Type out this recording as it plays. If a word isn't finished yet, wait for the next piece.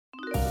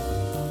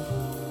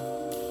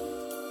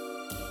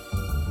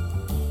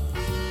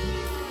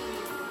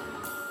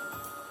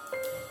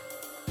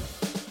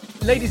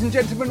Ladies and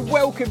gentlemen,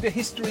 welcome to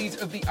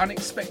Histories of the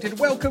Unexpected.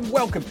 Welcome,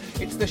 welcome.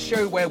 It's the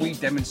show where we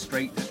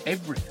demonstrate that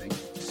everything,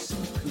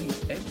 simply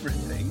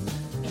everything,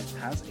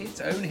 has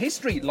its own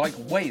history, like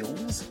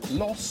whales,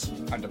 loss,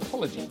 and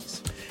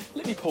apologies.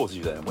 Let me pause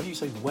you there. When you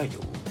say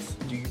whales,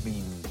 do you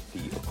mean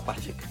the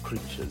aquatic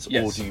creatures,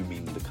 Yes. or do you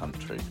mean the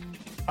country?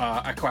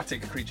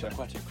 Aquatic creature.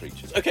 Aquatic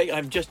creatures. Okay,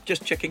 I'm just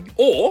checking.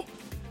 Or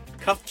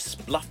cuffs,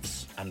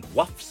 bluffs, and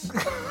wuffs.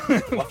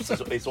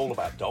 Wuffs is all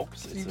about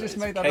dogs. You just it's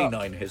made that up.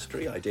 canine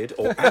history, I did.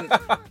 Or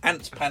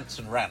ants, pants,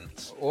 and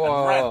rants. Whoa.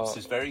 And rants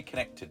is very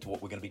connected to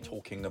what we're going to be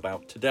talking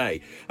about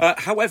today.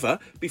 However,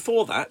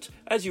 before that,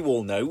 as you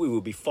all know, we will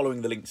be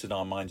following the links in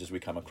our minds as we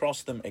come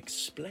across them,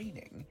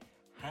 explaining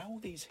how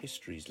these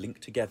histories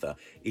link together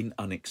in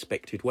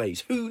unexpected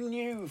ways. Who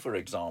knew, for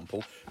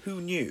example,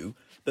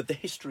 that the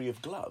history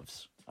of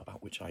gloves,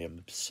 about which I am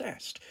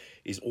obsessed,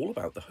 is all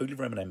about the Holy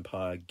Roman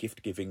Empire,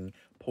 gift-giving,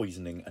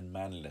 poisoning and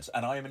manliness.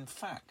 And I am, in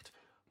fact,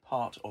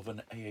 part of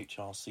an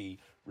AHRC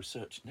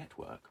research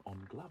network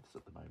on gloves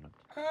at the moment.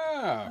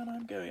 And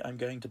I'm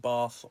going to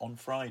Bath on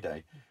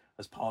Friday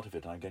as part of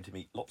it. I'm going to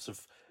meet lots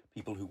of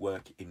people who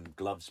work in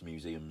gloves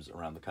museums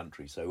around the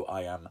country. So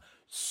I am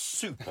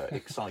super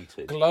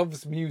excited.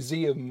 Gloves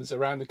museums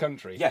around the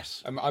country.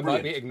 Yes, I might be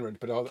brilliant. ignorant,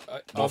 but are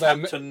there...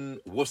 Northampton,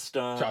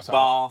 Worcester, Shut up.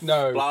 Bath,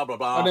 No. blah, blah,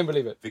 blah. I don't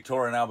believe it.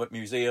 Victoria and Albert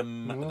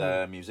Museum,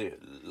 the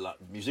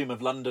Museum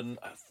of London,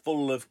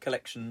 full of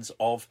collections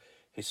of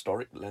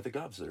historic leather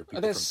gloves. There are people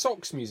Are there from...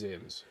 socks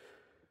museums?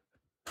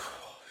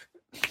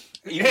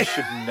 You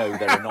should know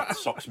there are not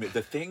socks.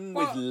 The thing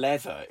with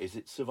leather is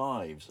it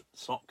survives.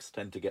 Socks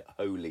tend to get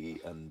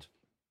holy and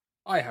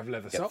I have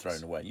leather get socks.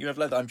 thrown away. You have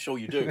leather, I'm sure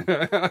you do.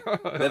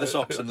 Leather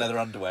socks and leather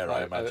underwear,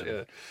 I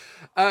imagine.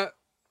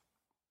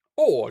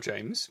 Or,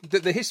 James,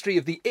 that the history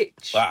of the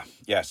itch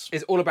Yes.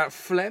 is all about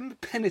phlegm,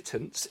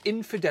 penitence,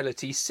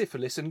 infidelity,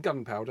 syphilis, and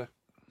gunpowder.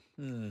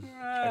 I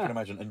can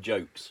imagine. And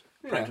jokes.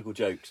 Practical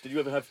jokes. Did you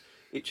ever have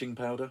itching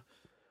powder?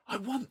 I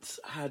once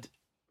had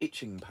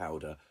itching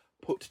powder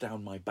put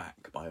down my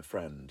back by a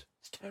friend.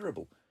 It's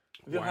terrible.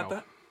 Have you ever had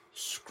that?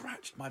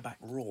 Scratched my back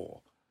raw.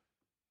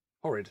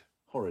 Horrid.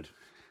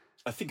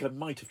 I think I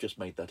might have just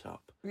made that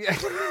up. Yeah,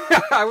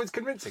 I was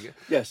convincing it.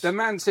 Yes. The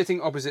man sitting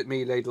opposite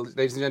me, ladies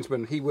and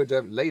gentlemen, he would,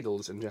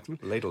 ladies and gentlemen,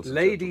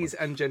 ladies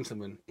and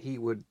gentlemen, he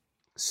would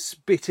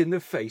spit in the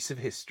face of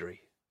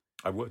history.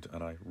 I would,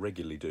 and I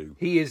regularly do.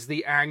 He is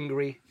the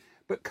angry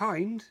but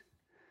kind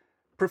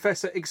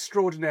Professor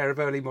Extraordinaire of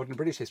Early Modern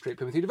British History at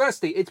Plymouth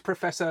University. It's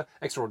Professor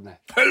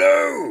Extraordinaire.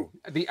 Hello!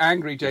 The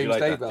angry James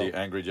Daybell. The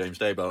angry James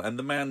Daybell. And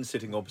the man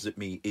sitting opposite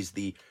me is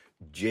the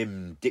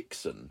Jim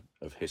Dixon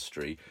of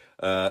history,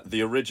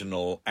 the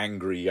original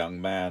angry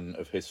young man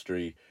of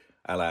history,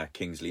 a la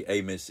Kingsley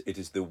Amis. It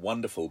is the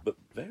wonderful, but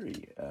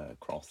very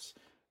cross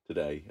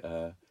today,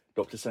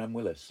 Dr. Sam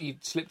Willis. You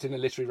slipped in a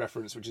literary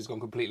reference which has gone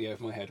completely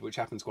over my head, which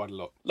happens quite a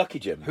lot. Lucky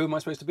Jim. Who am I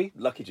supposed to be?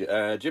 Lucky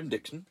Jim. Jim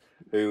Dixon,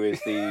 who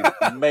is the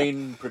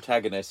main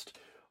protagonist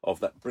of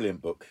that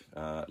brilliant book,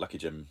 Lucky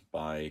Jim,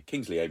 by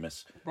Kingsley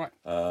Amis. Right.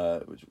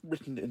 Which was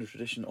written in a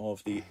tradition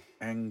of the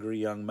angry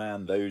young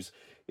man, those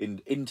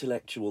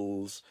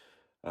intellectuals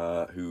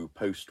who,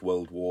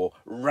 post-World War,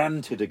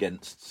 ranted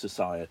against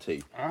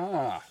society.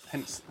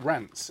 Hence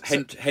rants.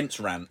 Hence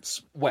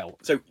rants. Well,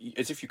 So,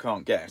 as if you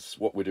can't guess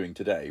what we're doing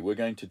today, we're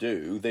going to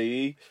do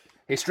the...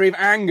 history of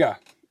anger.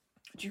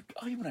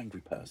 Are you an angry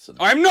person?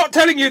 I'm not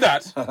telling you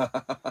that!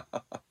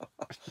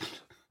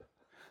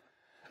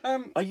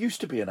 I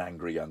used to be an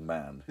angry young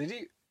man. Did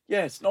you?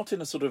 Yes, not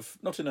in a sense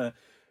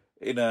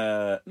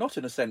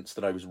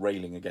that I was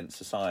railing against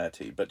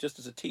society, but just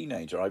as a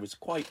teenager, I was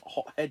quite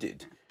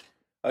hot-headed.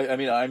 I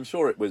mean, I'm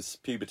sure it was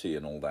puberty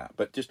and all that,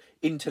 but just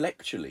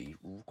intellectually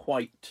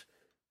quite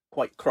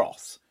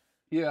cross,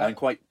 and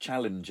quite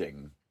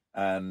challenging,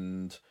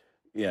 and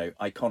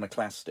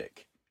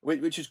iconoclastic,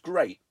 which is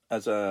great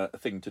as a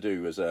thing to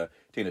do as a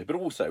teenager, but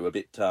also a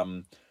bit.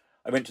 I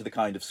went to the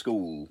kind of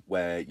school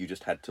where you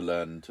just had to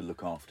learn to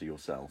look after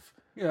yourself.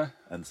 Yeah.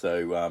 And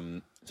so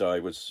I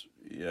was,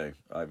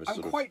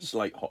 quite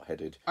slight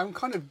hot-headed. I'm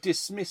kind of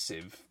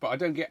dismissive, but I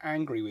don't get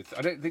angry with...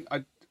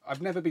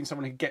 I've never been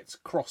someone who gets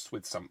cross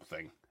with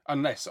something,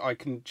 unless I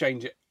can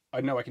change it. I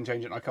know I can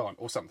change it and I can't,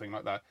 or something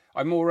like that.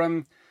 I'm more,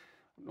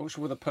 not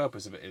sure what the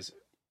purpose of it is.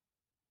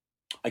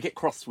 I get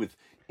cross with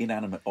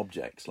inanimate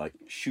objects like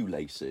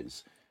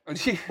shoelaces.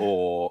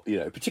 Or,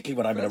 particularly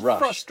when I'm in a rush.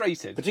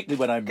 Frustrated. Particularly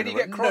when I'm Can in you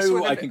a get cross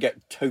with I can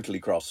get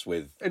totally cross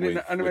with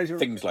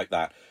things like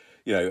that.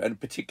 And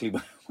particularly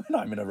when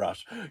I'm in a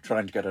rush,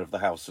 trying to get out of the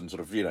house and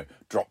sort of,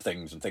 drop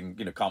things and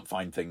can't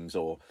find things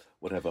or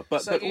whatever.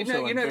 But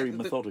also I'm very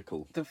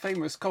methodical. The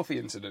famous coffee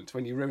incident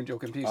when you ruined your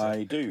computer.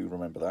 I do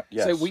remember that,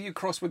 yes. So were you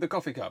cross with the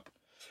coffee cup?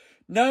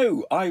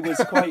 No, I was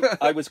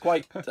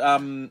quite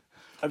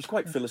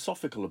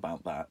philosophical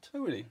about that.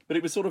 Oh, really? But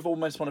it was sort of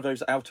almost one of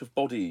those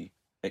out-of-body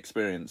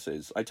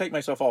experiences. I take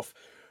myself off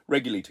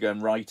regularly to go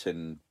and write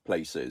in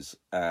places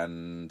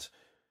and,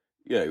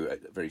 a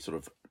very sort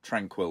of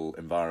tranquil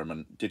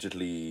environment,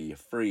 digitally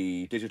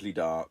free, digitally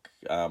dark,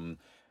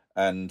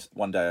 And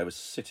one day I was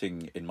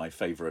sitting in my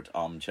favourite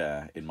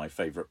armchair in my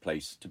favourite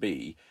place to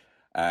be,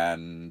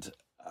 and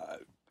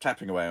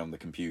tapping away on the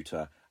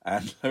computer,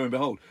 and lo and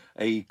behold,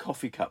 a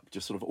coffee cup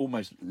just sort of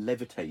almost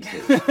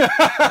levitated,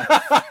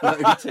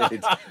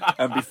 floated,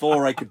 and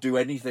before I could do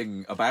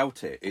anything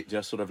about it, it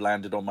just sort of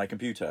landed on my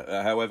computer.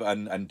 However,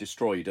 and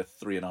destroyed a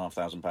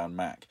 £3,500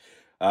 Mac.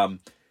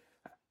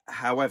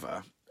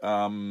 However,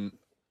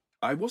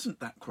 I wasn't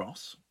that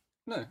cross.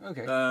 No,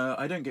 okay.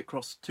 I don't get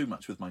cross too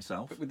much with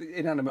myself. But with the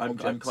inanimate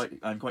objects.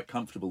 I'm quite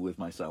comfortable with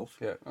myself.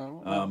 Yeah.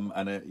 Oh, well.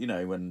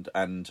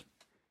 And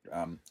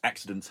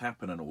accidents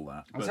happen and all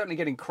that. I'm certainly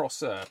getting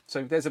crosser.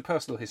 So there's a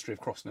personal history of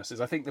crossness. Is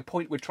I think the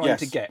point we're trying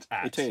to get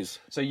at. It is.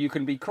 So you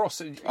can be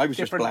cross. I was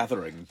just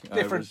blathering.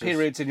 Different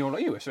periods in your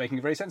life. You were making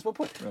a very sensible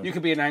point. Yeah. You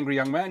can be an angry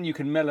young man. You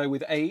can mellow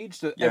with age.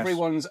 That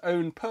everyone's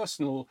own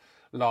personal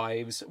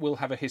lives will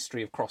have a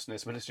history of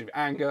crossness, a history of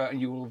anger, and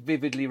you will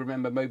vividly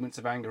remember moments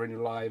of anger in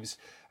your lives.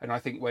 And I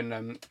think when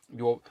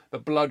the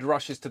blood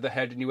rushes to the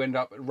head and you end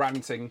up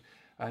ranting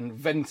and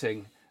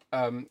venting,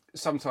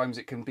 sometimes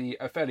it can be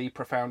a fairly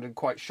profound and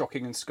quite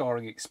shocking and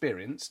scarring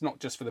experience, not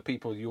just for the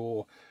people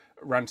you're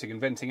ranting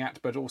and venting at,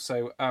 but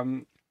also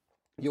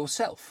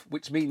yourself,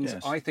 which means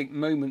I think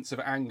moments of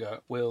anger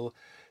will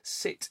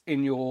sit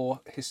in your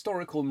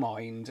historical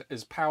mind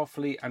as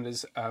powerfully and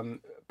as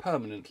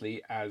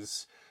permanently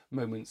as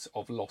moments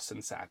of loss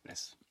and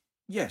sadness.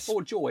 Yes.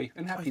 Or joy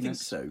and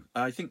happiness. I think so.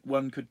 I think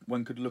one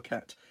could look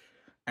at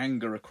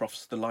anger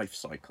across the life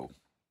cycle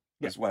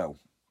as well.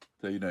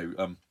 So,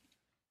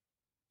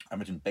 I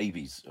imagine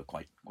babies are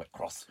quite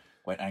cross,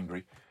 quite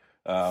angry.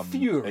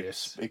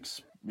 Furious.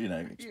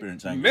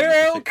 Experience anger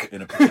Milk!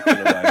 in a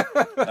particular way.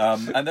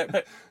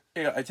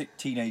 I think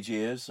teenage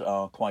years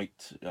are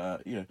quite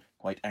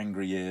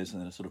angry years,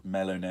 and then a sort of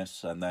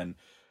mellowness, and then,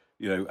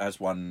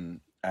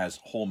 as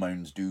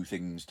hormones do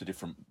things to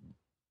different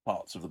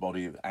parts of the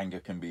body, anger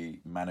can be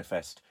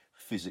manifest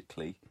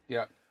physically.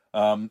 Yeah.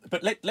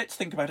 But let's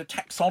think about a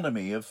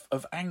taxonomy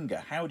of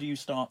anger. How do you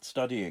start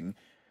studying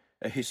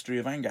a history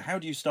of anger? How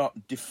do you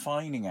start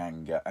defining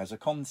anger as a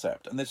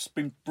concept? And there's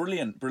been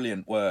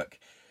brilliant work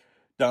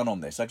done on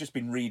this. I've just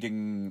been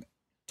reading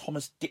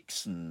Thomas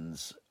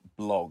Dixon's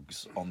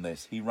blogs on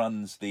this. He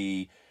runs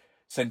the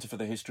Centre for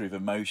the History of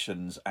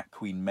Emotions at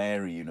Queen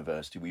Mary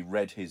University. We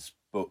read his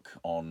book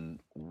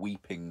on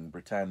Weeping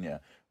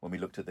Britannia when we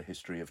looked at the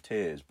history of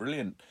tears.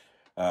 Brilliant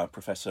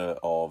professor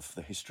of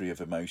the history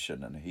of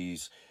emotion, and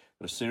he's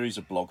got a series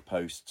of blog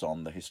posts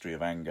on the history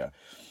of anger.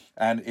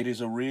 And it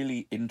is a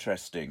really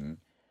interesting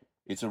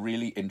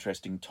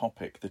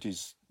topic that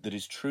is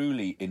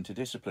truly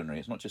interdisciplinary.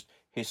 It's not just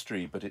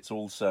history, but it's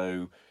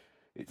also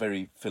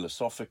very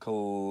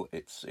philosophical.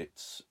 It's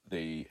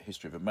the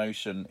history of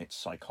emotion. It's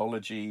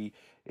psychology.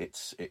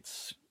 It's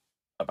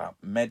about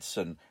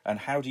medicine. And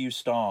how do you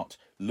start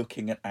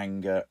looking at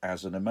anger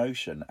as an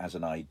emotion, as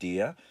an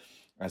idea,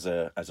 as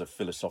a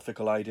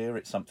philosophical idea?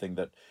 It's something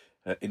that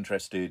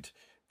interested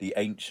the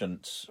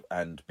ancients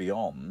and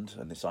beyond,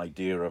 and this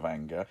idea of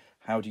anger.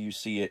 How do you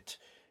see it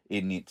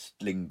in its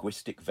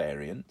linguistic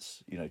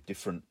variants?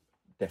 Different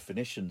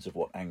definitions of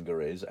what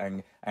anger is.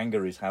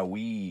 Anger is how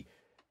we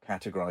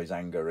categorize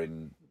anger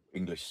in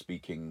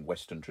English-speaking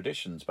Western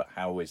traditions, but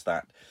how is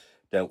that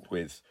dealt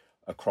with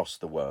across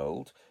the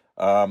world?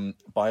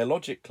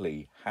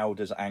 Biologically, how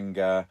does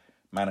anger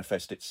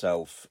manifest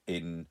itself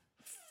in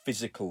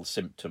physical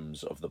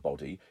symptoms of the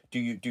body?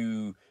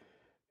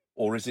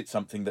 Or is it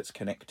something that's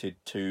connected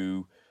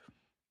to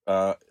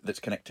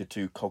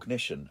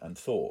cognition and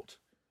thought?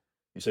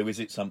 So is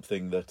it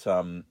something that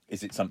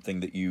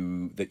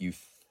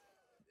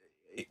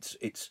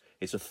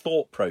it's a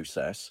thought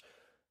process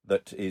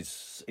that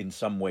is in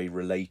some way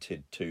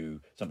related to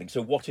something?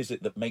 So what is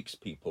it that makes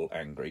people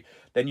angry?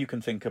 Then you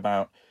can think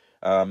about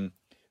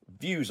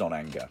views on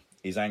anger.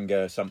 Is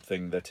anger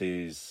something that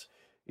is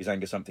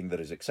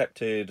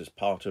accepted as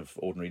part of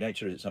ordinary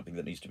nature? Is it something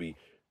that needs to be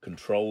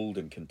controlled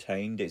and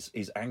contained?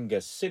 Is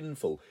anger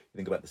sinful? You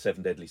think about the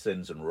 7 deadly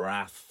sins and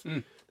wrath,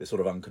 this sort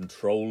of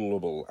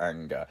uncontrollable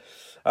anger.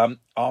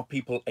 Are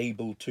people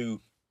able to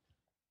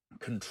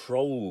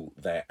control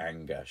their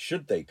anger?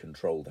 Should they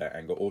control their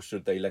anger, or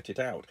should they let it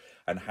out?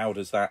 And how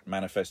does that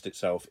manifest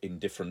itself in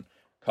different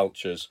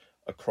cultures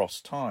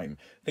across time?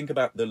 Think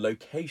about the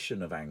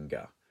location of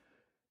anger,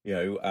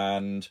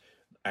 and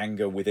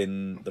anger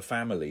within the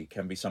family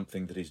can be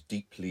something that is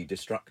deeply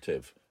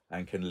destructive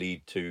and can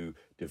lead to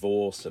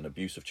divorce and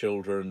abuse of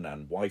children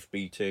and wife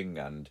beating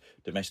and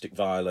domestic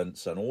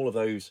violence and all of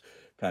those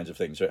kinds of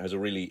things. So it has a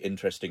really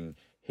interesting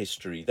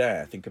history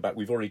there.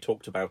 We've already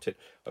talked about it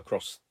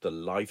across the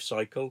life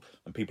cycle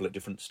and people at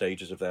different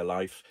stages of their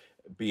life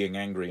being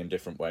angry in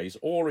different ways.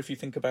 Or if you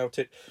think about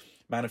it,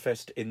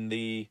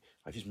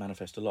 I've used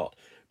manifest a lot,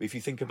 but if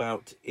you think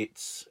about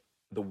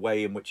the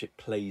way in which it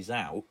plays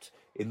out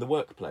in the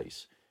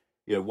workplace,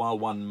 while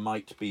one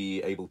might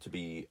be able to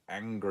be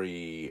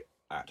angry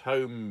at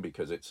home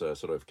because it's a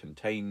sort of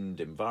contained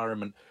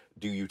environment,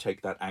 do you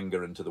take that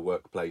anger into the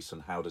workplace,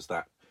 and how does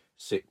that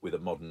sit with a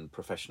modern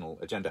professional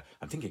agenda.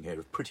 I'm thinking here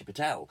of Priti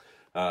Patel,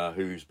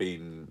 who's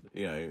been,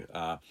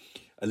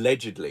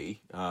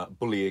 allegedly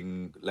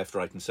bullying left,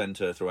 right, and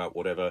centre throughout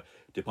whatever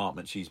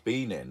department she's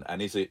been in.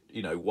 And is it,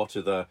 what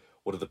are the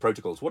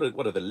protocols? What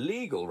are the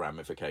legal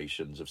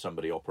ramifications of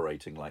somebody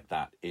operating like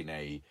that in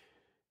a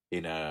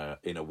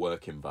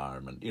work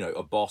environment?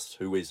 A boss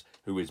who is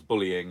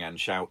bullying and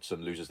shouts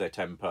and loses their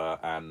temper,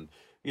 and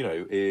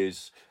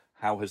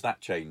how has that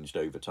changed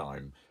over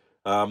time?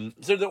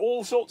 So there are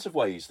all sorts of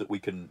ways that we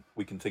can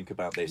think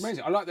about this.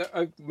 Amazing. I like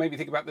that. Maybe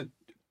think about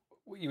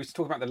you were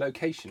talking about the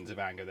locations of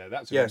anger there.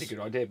 That's a really good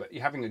idea. But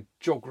you're having a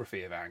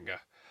geography of anger.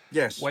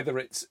 Yes. Whether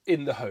it's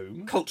in the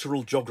home,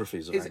 cultural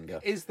geographies of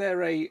anger.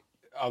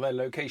 Are there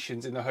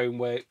locations in the home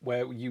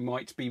where you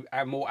might be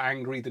more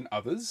angry than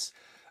others?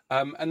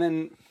 And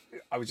then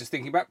I was just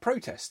thinking about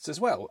protests as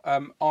well.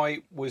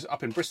 I was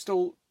up in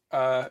Bristol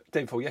day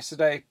before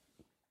yesterday.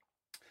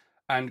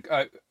 And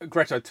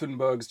Greta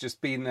Thunberg's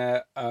just been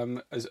there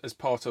as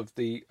part of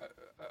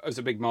as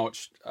a big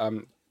march,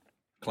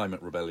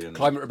 climate rebellion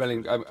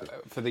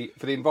for the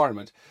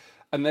environment,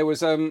 and there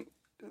was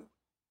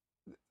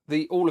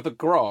all of the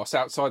grass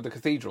outside the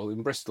cathedral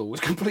in Bristol was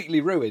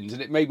completely ruined,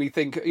 and it made me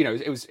think.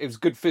 It was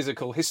good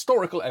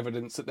historical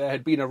evidence that there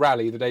had been a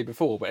rally the day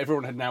before, but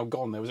everyone had now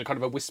gone. There was a kind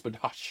of a whispered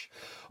hush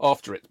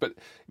after it. But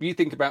if you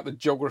think about the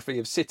geography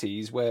of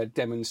cities where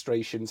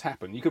demonstrations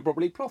happen, you could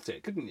probably plot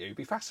it, couldn't you? It'd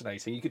be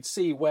fascinating. You could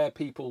see where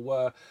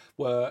people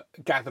were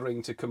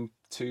gathering to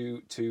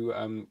complain,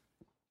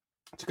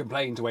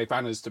 to wave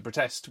banners, to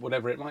protest,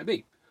 whatever it might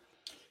be.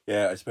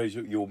 Yeah, I suppose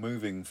you're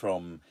moving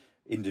from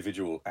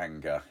individual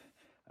anger,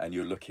 and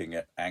you're looking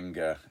at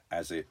anger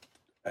as it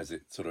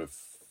sort of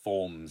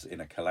forms in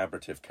a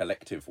collaborative,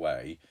 collective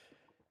way,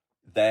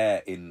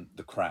 there in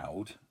the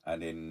crowd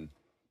and in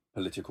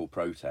political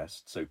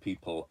protest. So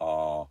people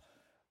are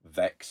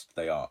vexed,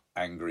 they are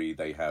angry,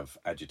 they have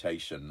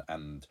agitation,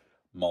 and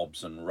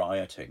mobs and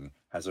rioting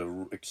has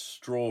an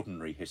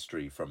extraordinary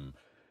history from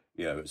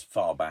as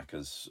far back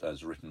as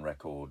written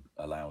record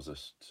allows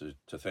us to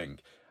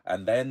think.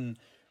 And then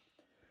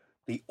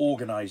the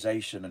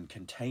organisation and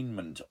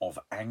containment of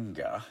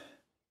anger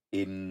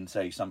in,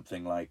 say,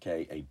 something like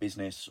a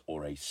business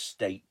or a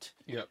state,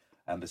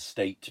 and the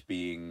state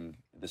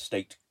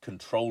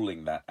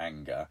controlling that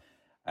anger,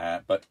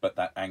 but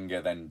that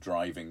anger then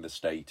driving the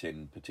state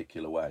in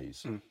particular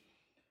ways.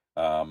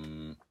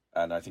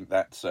 And I think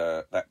that's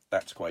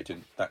quite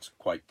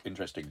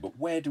interesting. But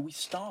where do we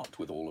start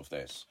with all of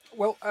this?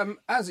 Well,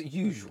 as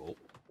usual,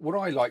 what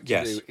I like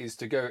to do is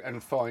to go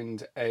and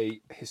find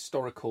a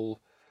historical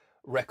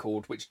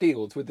record which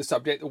deals with the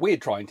subject that we're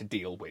trying to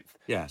deal with.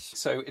 Yes.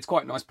 So it's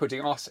quite nice putting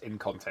us in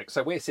context.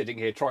 So we're sitting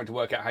here trying to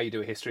work out how you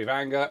do a history of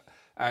anger,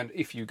 and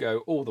if you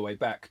go all the way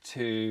back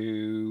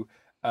to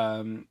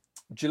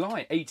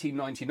July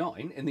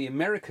 1899 in the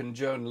American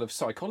Journal of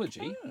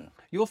Psychology,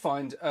 you'll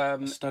find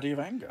A Study of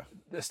Anger.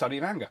 A Study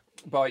of Anger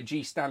by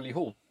G. Stanley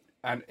Hall.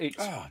 And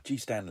it's G.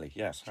 Stanley,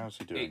 yes. How's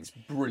he doing? It's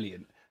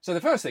brilliant. So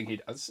the first thing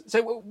he does,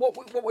 so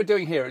what we're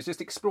doing here is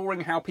just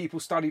exploring how people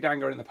studied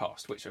anger in the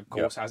past, which of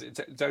course has its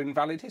own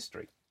valid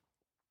history.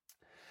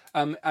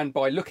 And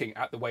by looking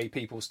at the way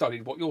people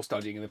studied what you're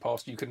studying in the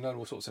past, you can learn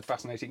all sorts of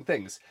fascinating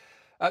things.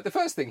 The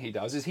first thing he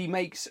does is he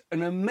makes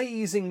an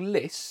amazing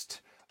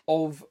list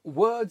of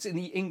words in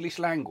the English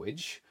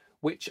language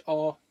which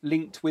are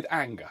linked with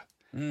anger.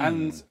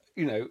 And,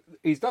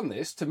 he's done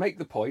this to make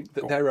the point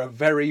that there are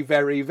very,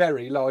 very,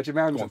 very large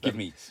amounts of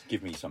them.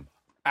 Give me some.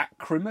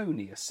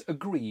 Acrimonious,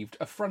 aggrieved,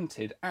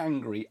 affronted,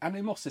 angry,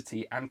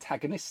 animosity,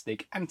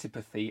 antagonistic,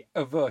 antipathy,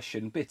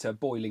 aversion, bitter,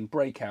 boiling,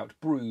 breakout,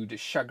 brood,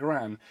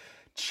 chagrin,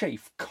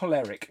 chafe,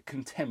 choleric,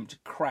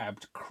 contempt,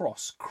 crabbed,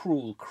 cross,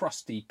 cruel,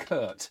 crusty,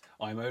 curt.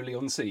 I'm only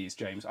on C's,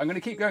 James. I'm going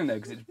to keep going there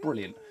because it's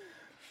brilliant.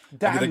 I'm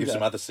going to think of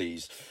some other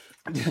C's.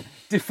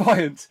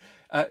 Defiant,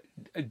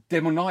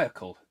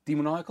 demoniacal.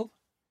 Demoniacal?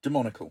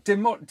 Demonical.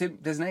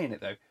 There's an A in it,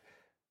 though.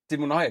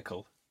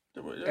 Demoniacal.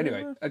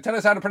 Anyway, tell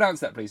us how to pronounce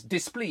that, please.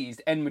 Displeased,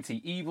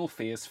 enmity, evil,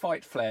 fierce,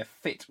 fight, flare,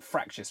 fit,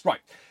 fractious. Right,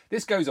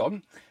 this goes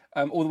on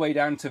all the way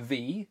down to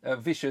V,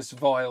 vicious,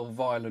 vile,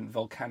 violent,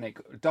 volcanic,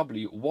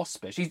 W,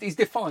 waspish. He's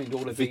defined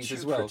all of these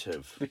as well.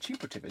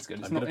 Vituperative is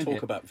good. It's I'm not going in to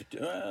talk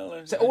here.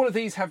 about... So all of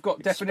these have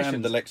got definitions.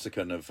 Expand the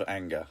lexicon of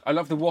anger. I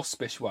love the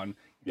waspish one.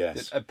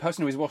 Yes. A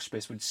person who is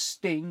waspish would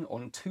sting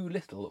on too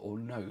little or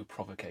no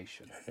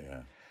provocation.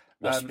 Yeah.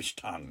 Waspish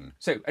tongue.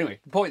 So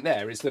anyway, the point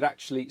there is that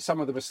actually some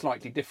of them are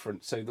slightly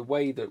different. So the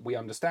way that we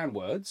understand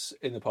words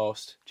in the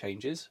past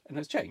changes and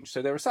has changed.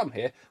 So there are some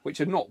here which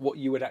are not what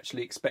you would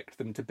actually expect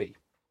them to be.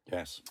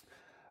 Yes.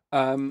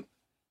 And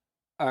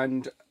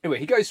anyway,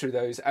 he goes through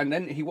those, and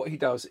then what he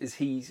does is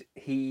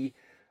he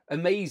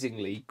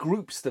amazingly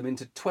groups them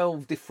into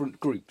 12 different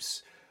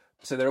groups.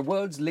 So there are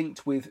words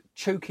linked with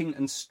choking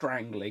and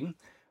strangling,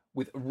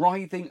 with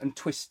writhing and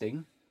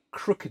twisting,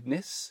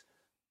 crookedness,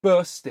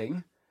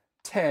 bursting,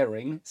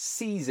 tearing,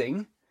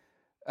 seizing,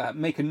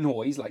 make a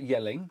noise like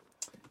yelling,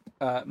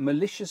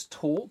 malicious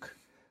talk,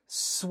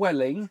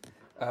 swelling,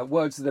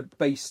 words that are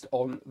based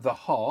on the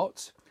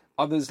heart,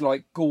 Others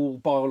like gall,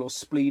 bile, or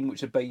spleen,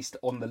 which are based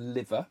on the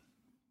liver.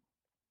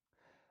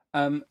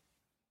 And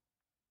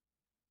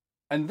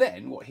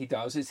then what he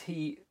does is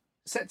he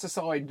sets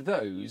aside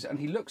those and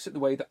he looks at the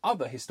way that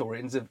other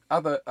historians of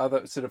other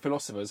sort of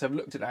philosophers have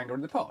looked at anger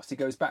in the past. He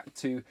goes back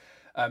to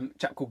a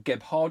chap called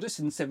Gebhardus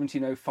in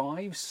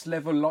 1705,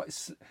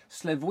 Slevoitius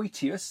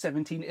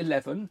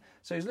 1711.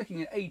 So he's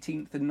looking at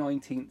 18th and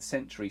 19th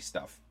century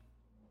stuff.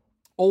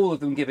 All of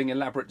them giving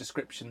elaborate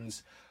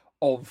descriptions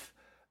of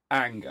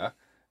anger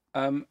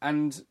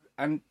and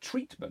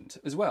treatment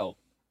as well.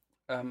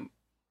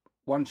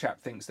 One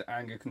chap thinks that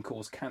anger can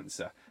cause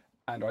cancer,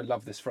 and I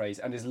love this phrase,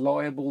 and is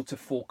liable to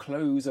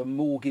foreclose a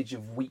mortgage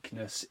of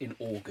weakness in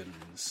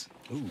organs.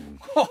 Ooh,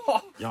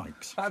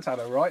 yikes. That's how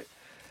they're right.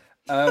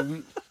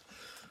 And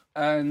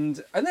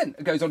then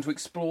it goes on to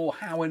explore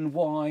how and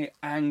why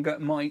anger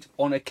might,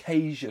 on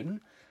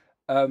occasion,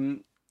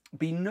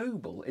 be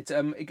noble.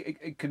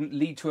 It can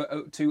lead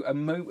to a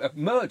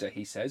murder.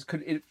 He says,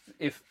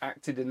 if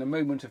acted in a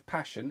moment of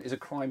passion, is a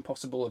crime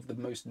possible of the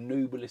most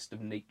noblest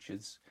of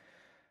natures.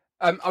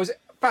 I was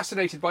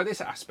fascinated by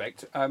this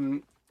aspect.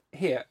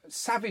 Here,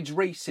 savage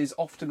races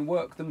often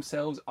work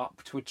themselves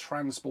up to a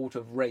transport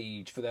of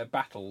rage for their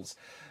battles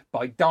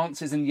by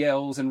dances and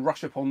yells and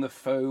rush upon the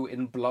foe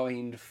in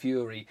blind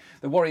fury.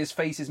 The warrior's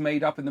face is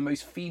made up in the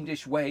most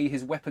fiendish way.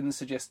 His weapons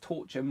suggest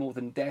torture more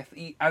than death,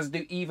 as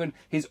do even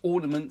his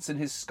ornaments, and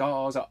his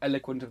scars are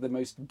eloquent of the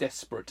most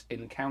desperate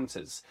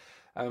encounters.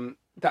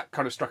 That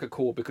kind of struck a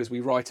chord because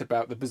we write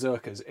about the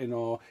berserkers in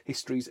our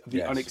histories of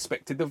the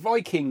unexpected. The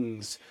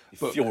Vikings,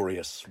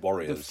 furious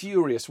warriors, the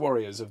furious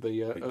warriors of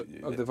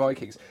the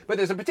Vikings. But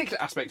there's a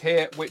particular aspect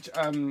here which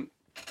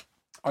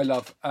I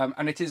love,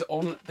 and it is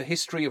on the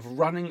history of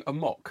running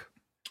amok.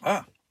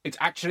 It's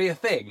actually a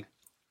thing.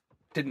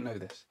 Didn't know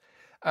this.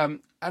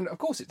 And of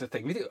course it's a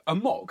thing.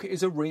 Amok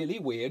is a really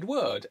weird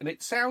word, and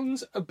it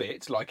sounds a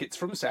bit like it's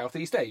from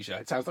Southeast Asia.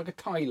 It sounds like a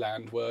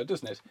Thailand word,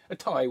 doesn't it? A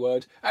Thai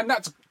word. And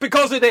that's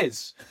because it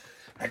is.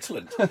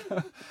 Excellent.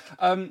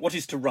 What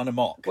is to run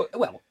amok?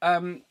 Well,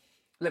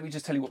 let me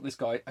just tell you what this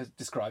guy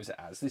describes it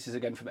as. This is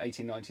again from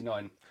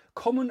 1899.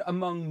 Common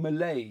among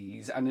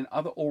Malays and in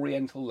other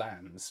Oriental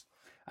lands.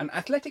 An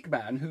athletic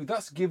man who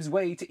thus gives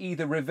way to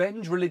either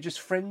revenge, religious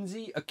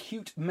frenzy,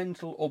 acute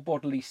mental or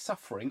bodily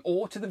suffering,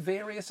 or to the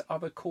various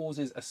other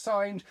causes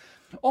assigned,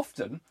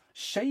 often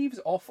shaves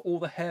off all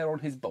the hair on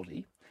his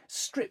body,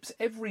 strips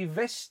every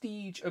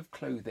vestige of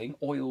clothing,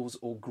 oils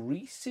or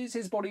greases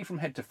his body from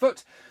head to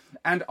foot,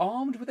 and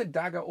armed with a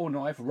dagger or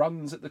knife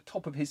runs at the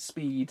top of his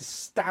speed,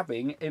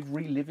 stabbing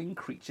every living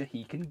creature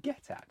he can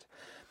get at.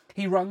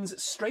 He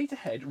runs straight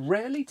ahead,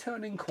 rarely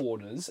turning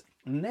corners,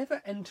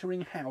 never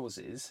entering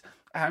houses,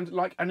 and,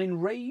 like an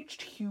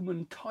enraged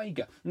human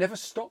tiger, never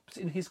stops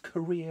in his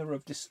career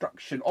of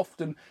destruction,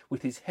 often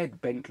with his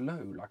head bent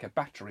low like a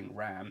battering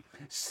ram,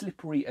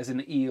 slippery as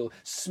an eel,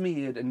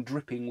 smeared and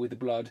dripping with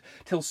blood,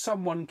 till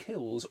someone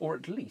kills or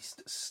at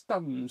least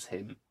stuns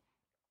him.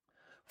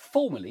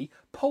 Formerly,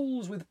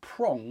 poles with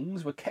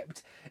prongs were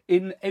kept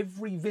in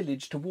every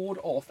village to ward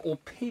off or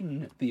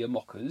pin the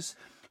amockers,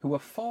 who were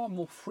far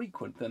more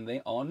frequent than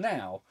they are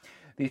now.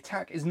 The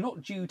attack is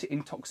not due to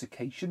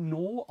intoxication,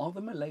 nor are the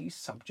Malays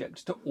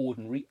subject to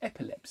ordinary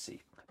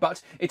epilepsy.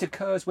 But it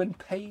occurs when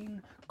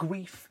pain,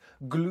 grief,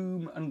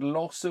 gloom and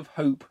loss of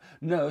hope,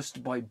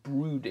 nursed by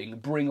brooding,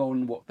 bring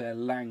on what their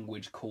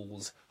language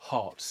calls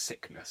heart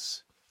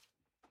sickness.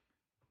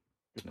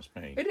 Goodness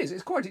me. It is.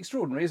 It's quite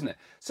extraordinary, isn't it?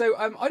 So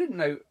I didn't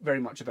know very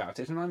much about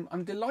it, and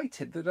I'm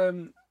delighted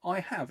that I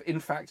have, in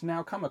fact,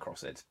 now come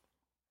across it.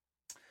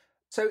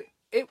 So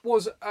it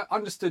was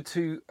understood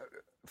to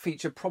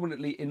feature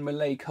prominently in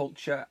Malay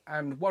culture,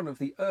 and one of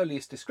the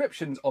earliest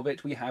descriptions of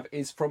it we have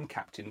is from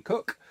Captain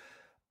Cook,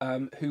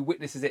 who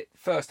witnesses it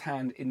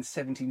firsthand in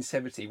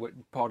 1770,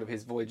 part of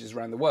his voyages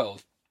around the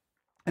world.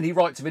 And he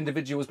writes of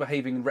individuals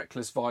behaving in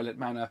reckless, violent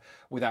manner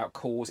without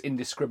cause,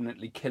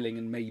 indiscriminately killing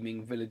and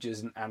maiming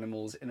villagers and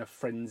animals in a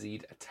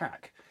frenzied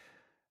attack.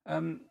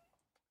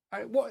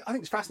 What I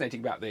think is fascinating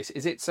about this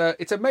is it's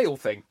a male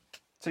thing,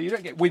 so you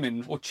don't get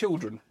women or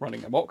children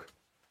running amok.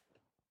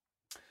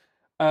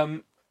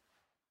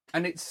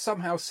 And it's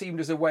somehow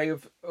seemed as a way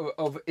of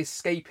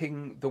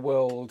escaping the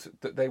world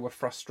that they were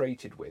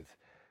frustrated with,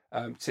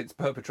 since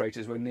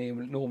perpetrators were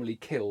normally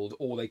killed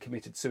or they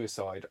committed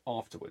suicide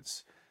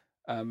afterwards,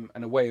 and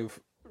a way of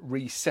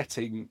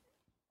resetting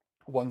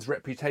one's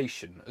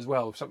reputation as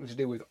well, something to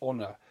do with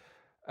honour.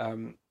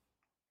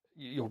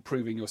 You're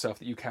proving yourself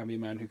that you can be a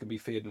man who can be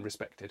feared and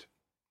respected.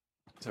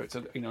 So it's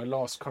a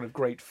last kind of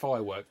great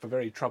firework for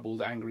very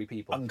troubled, angry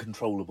people.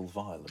 Uncontrollable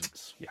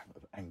violence. Yeah.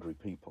 Of angry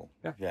people.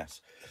 Yeah.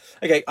 Yes.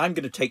 Okay, I'm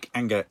going to take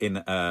anger in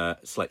a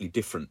slightly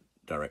different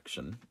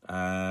direction,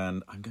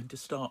 and I'm going to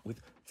start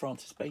with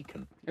Francis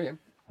Bacon. Oh,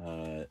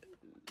 yeah.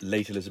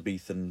 Late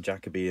Elizabethan,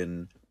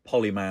 Jacobean,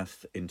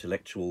 polymath,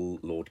 intellectual,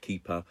 Lord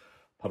Keeper,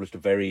 published a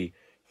very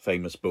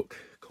famous book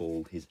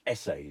called his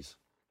Essays,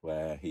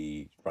 where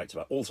he writes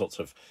about all sorts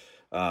of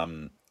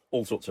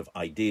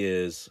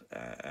ideas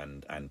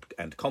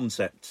and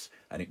concepts,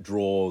 and it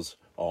draws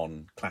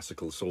on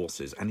classical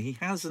sources, and he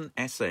has an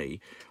essay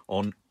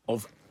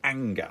of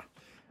anger.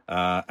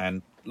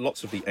 And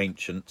lots of the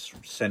ancients,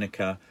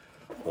 Seneca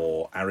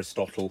or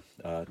Aristotle,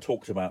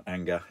 talked about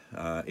anger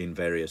in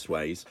various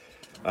ways.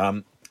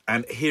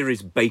 And here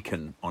is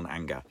Bacon on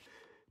anger.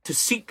 To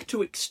seek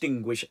to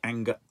extinguish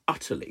anger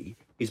utterly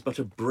is but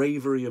a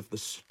bravery of the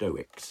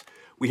Stoics.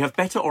 We have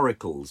better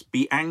oracles.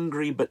 Be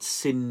angry, but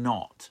sin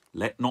not.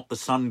 Let not the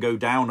sun go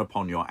down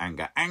upon your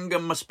anger. Anger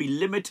must be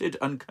limited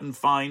and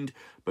confined,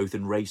 both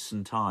in race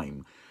and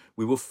time.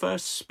 We will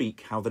first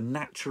speak how the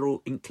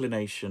natural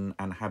inclination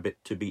and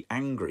habit to be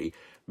angry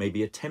may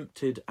be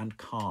attempted and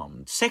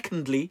calmed.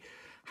 Secondly,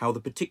 how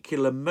the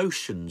particular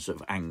motions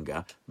of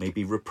anger may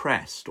be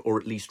repressed or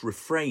at least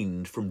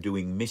refrained from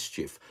doing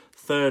mischief.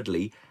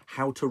 Thirdly,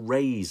 how to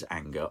raise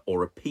anger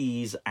or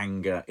appease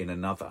anger in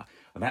another.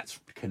 And that's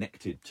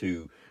connected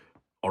to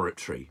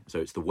oratory. So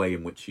it's the way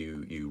in which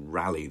you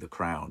rally the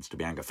crowds to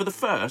be angry. For the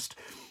first,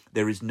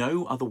 there is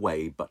no other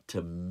way but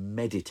to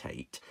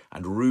meditate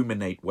and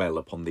ruminate well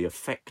upon the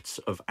effects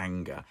of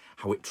anger,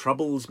 how it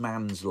troubles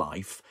man's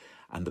life,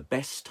 and the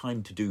best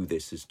time to do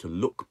this is to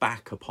look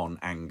back upon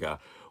anger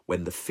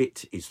when the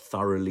fit is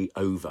thoroughly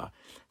over.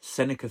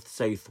 Seneca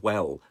saith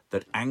well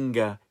that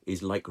anger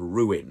is like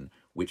ruin,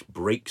 which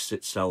breaks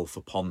itself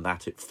upon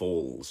that it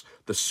falls.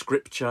 The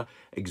scripture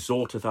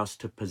exhorteth us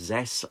to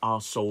possess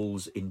our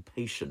souls in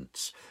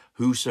patience.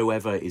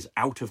 Whosoever is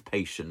out of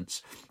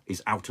patience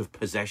is out of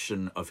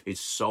possession of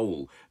his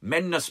soul.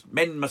 Men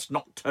must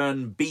not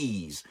turn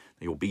bees.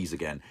 Your bees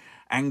again.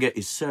 Anger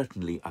is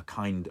certainly a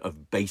kind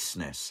of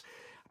baseness,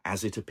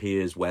 as it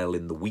appears well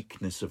in the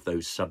weakness of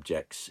those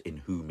subjects in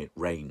whom it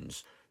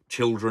reigns.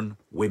 Children,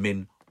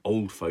 women,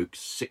 old folks,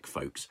 sick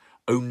folks.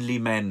 Only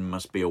men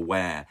must be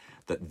aware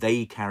that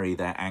they carry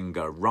their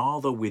anger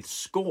rather with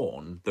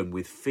scorn than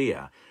with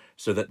fear,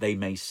 so that they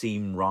may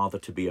seem rather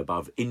to be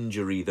above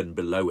injury than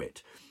below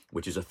it,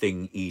 which is a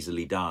thing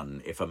easily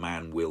done if a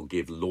man will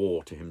give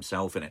law to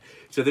himself in it.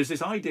 So there's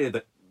this idea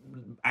that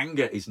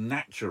anger is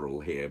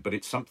natural here, but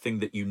it's something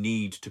that you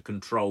need to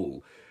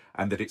control,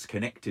 and that it's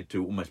connected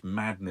to almost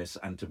madness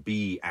and to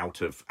be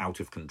out of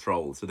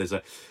control. So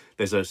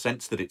there's a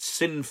sense that it's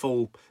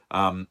sinful.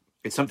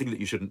 It's something that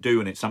you shouldn't do,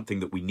 and it's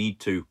something that we need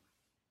to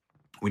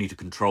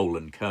control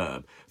and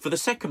curb. For the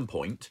second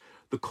point,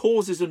 the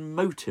causes and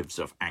motives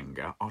of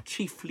anger are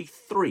chiefly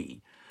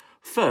three.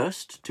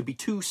 First, to be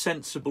too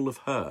sensible of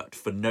hurt,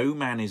 for no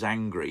man is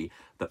angry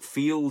that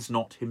feels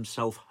not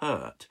himself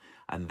hurt,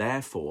 and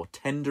therefore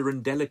tender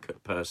and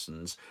delicate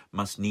persons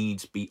must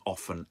needs be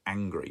often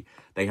angry.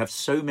 They have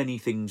so many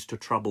things to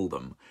trouble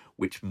them,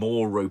 which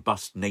more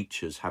robust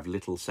natures have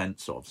little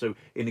sense of. So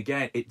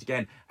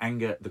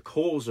anger, the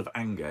cause of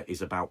anger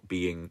is about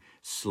being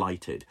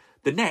slighted.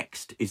 The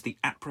next is the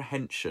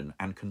apprehension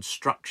and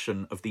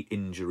construction of the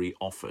injury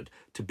offered,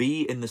 to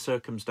be in the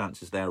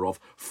circumstances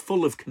thereof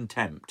full of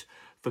contempt.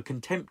 For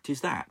contempt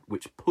is that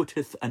which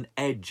putteth an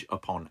edge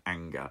upon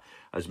anger,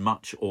 as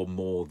much or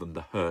more than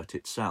the hurt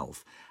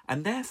itself.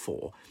 And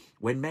therefore,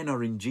 when men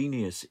are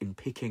ingenious in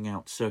picking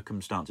out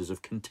circumstances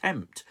of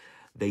contempt,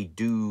 they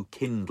do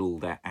kindle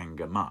their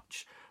anger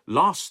much.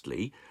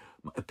 Lastly,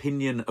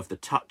 opinion of the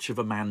touch of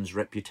a man's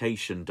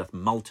reputation doth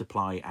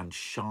multiply and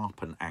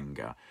sharpen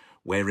anger,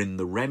 wherein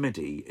the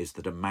remedy is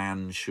that a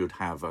man should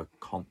have a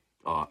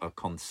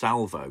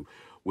consalvo,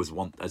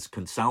 as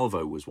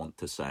Consalvo was wont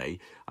to say,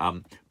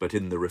 but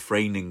in the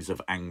refrainings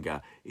of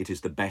anger, it is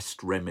the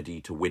best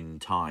remedy to win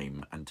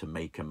time and to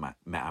make a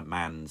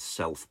man's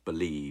self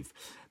believe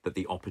that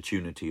the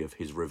opportunity of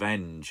his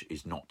revenge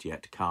is not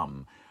yet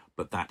come,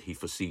 but that he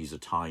foresees a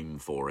time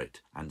for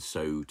it, and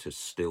so to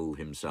still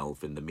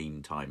himself in the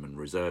meantime and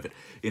reserve it.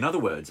 In other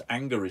words,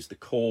 anger is the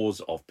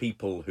cause of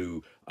people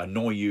who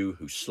annoy you,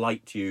 who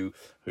slight you,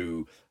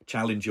 who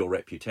challenge your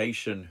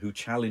reputation, who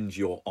challenge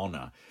your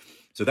honour.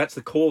 So that's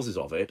the causes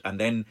of it, and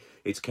then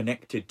it's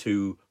connected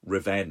to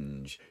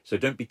revenge. So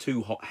don't be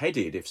too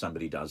hot-headed if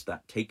somebody does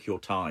that. Take your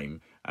time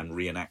and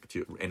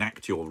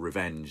enact your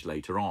revenge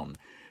later on.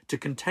 To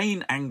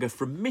contain anger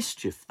from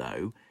mischief,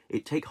 though,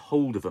 it take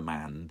hold of a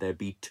man, there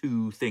be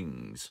two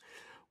things,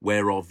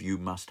 whereof you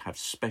must have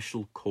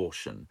special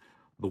caution.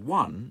 The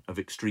one of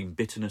extreme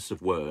bitterness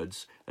of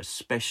words,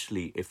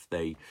 especially if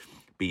they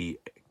be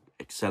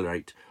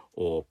accelerate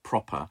or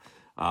proper,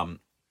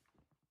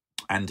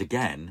 and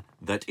again,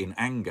 that in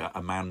anger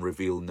a man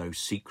reveal no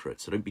secret,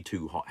 so don't be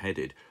too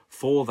hot-headed,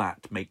 for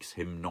that makes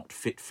him not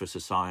fit for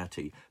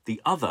society.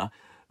 The other,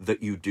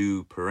 that you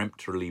do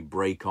peremptorily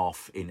break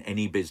off in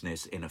any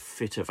business in a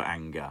fit of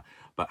anger,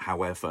 but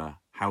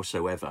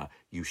howsoever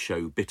you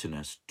show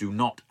bitterness, do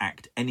not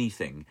act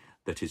anything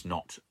that is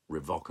not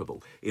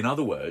revocable. In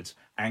other words,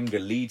 anger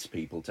leads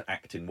people to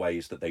act in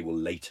ways that they will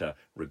later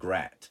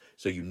regret.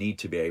 So you need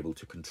to be able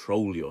to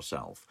control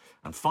yourself.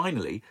 And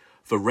finally,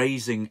 for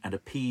raising and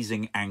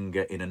appeasing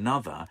anger in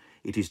another,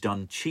 it is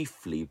done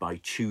chiefly by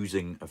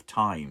choosing of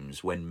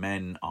times when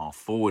men are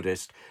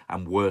forwardest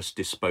and worst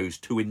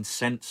disposed to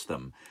incense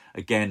them.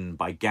 Again,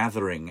 by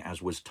gathering,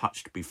 as was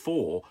touched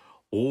before,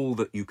 all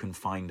that you can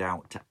find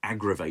out to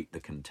aggravate the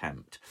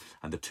contempt,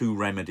 and the two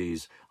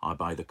remedies are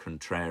by the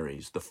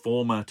contraries. The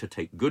former to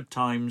take good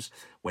times,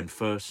 when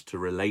first to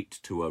relate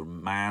to a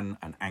man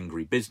an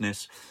angry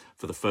business,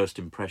 for the first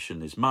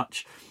impression is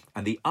much,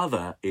 and the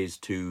other is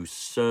to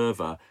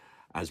sever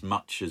as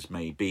much as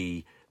may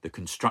be the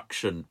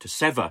construction, to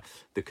sever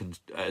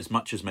as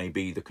much as may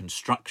be the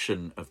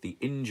construction of the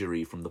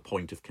injury from the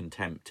point of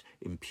contempt,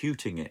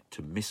 imputing it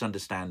to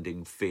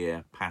misunderstanding,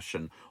 fear,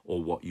 passion,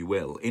 or what you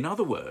will. In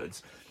other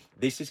words,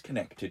 this is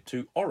connected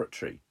to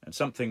oratory and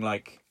something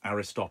like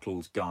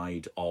Aristotle's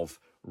Guide of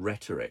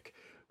Rhetoric,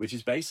 which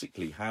is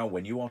basically how,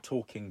 when you are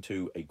talking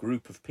to a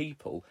group of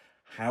people,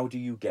 how do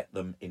you get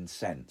them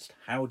incensed?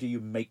 How do you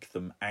make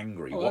them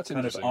angry? What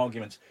kind of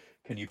arguments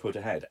can you put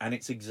ahead? And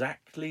it's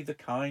exactly the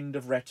kind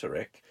of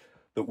rhetoric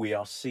that we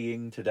are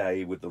seeing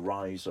today with the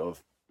rise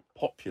of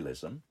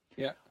populism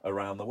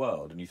around the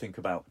world. And you think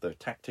about the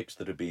tactics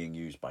that are being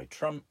used by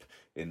Trump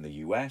in the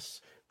US,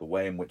 the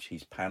way in which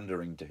he's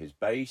pandering to his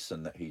base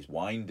and that he's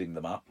winding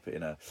them up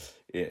in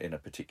a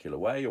particular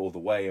way, or the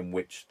way in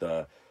which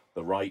the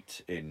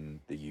right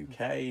in the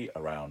UK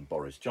around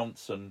Boris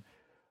Johnson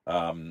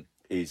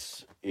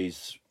is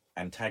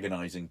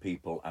antagonising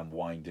people and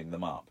winding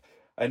them up.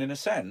 And in a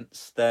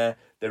sense, there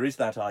is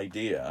that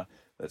idea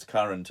that's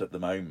current at the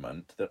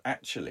moment that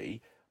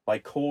actually, by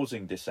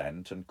causing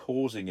dissent and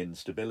causing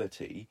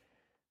instability,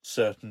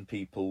 certain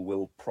people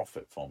will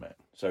profit from it.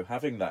 So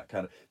having that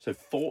kind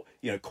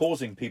of,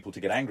 causing people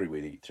to get angry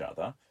with each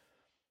other.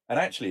 And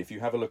actually, if you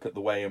have a look at the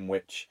way in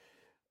which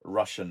the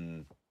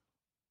Russian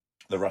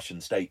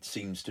state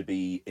seems to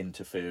be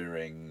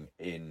interfering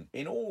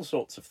in all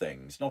sorts of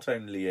things, not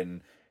only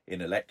in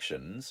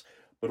elections,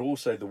 but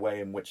also the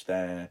way in which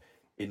they're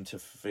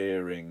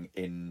interfering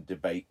in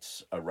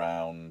debates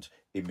around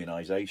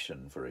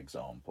immunisation, for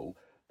example.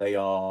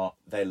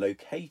 They're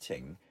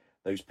locating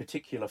those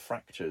particular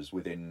fractures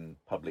within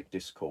public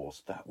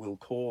discourse that will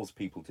cause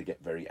people to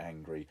get very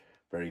angry,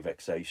 very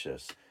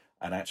vexatious.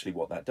 And actually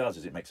what that does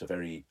is it makes a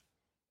very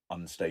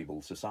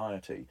unstable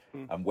society.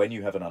 And when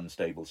you have an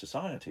unstable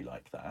society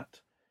like that,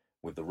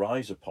 with the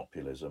rise of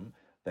populism,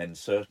 then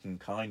certain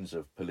kinds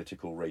of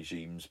political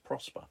regimes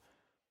prosper.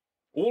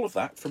 All of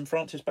that from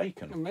Francis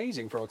Bacon.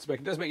 Amazing, Francis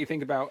Bacon. It does make you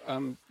think about,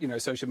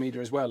 social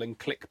media as well, and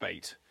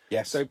clickbait.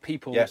 Yes. So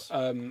people, there's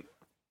an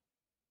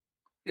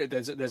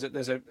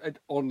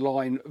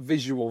online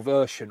visual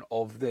version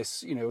of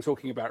this. We're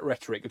talking about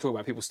rhetoric. We're talking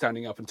about people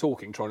standing up and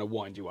talking, trying to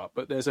wind you up.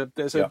 But there's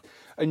a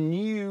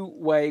new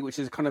way which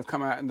has kind of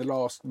come out in the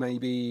last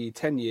maybe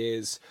 10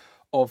 years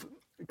of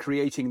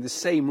creating the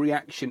same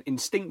reaction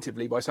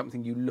instinctively by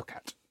something you look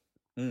at.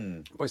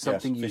 By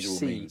something you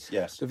see. Means,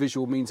 yes. The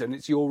visual means, and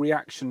it's your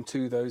reaction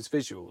to those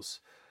visuals.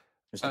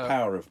 It's the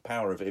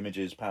power of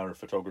images, power of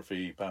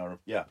photography,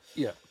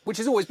 which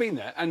has always been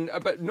there, and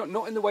but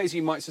not in the ways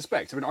you might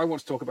suspect. I mean, I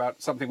want to talk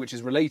about something which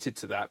is related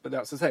to that, but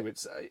that's the same.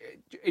 It's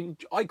in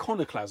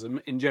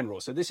iconoclasm in general.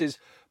 So this is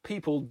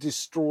people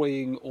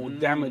destroying or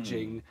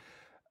damaging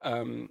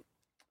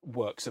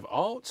works of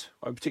art.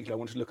 In particular, I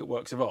want to look at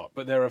works of art,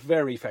 but there are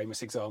very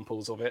famous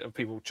examples of it, of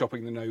people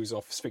chopping the nose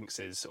off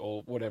sphinxes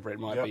or whatever it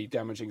might be,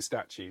 damaging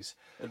statues.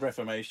 The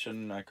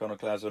Reformation,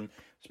 iconoclasm,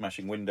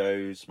 smashing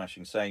windows,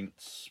 smashing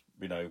saints,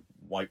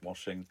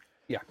 whitewashing,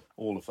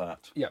 all of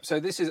that. Yeah, so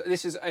this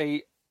is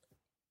a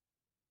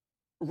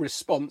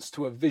response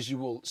to a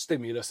visual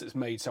stimulus that's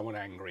made someone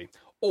angry,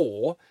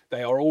 or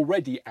they are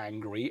already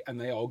angry and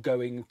they are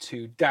going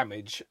to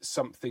damage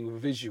something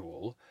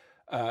visual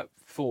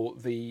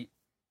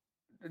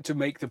to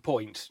make the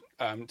point,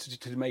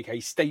 to make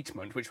a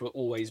statement which will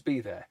always be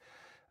there.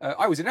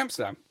 I was in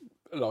Amsterdam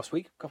last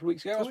week, a couple of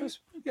weeks ago, I suppose.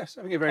 Yes,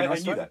 having a very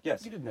nice time. I knew that,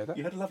 yes. You didn't know that.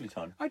 You had a lovely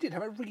time. I did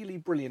have a really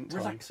brilliant time.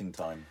 Relaxing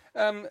time.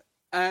 My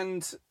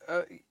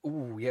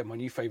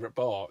new favourite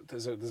bar.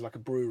 There's like a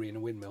brewery and a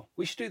windmill.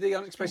 We should do the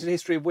unexpected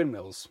history of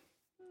windmills.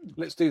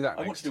 Let's do that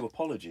next. I want to do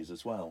apologies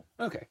as well.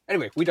 Okay.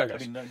 Anyway, we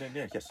digress.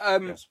 Yes.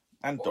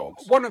 And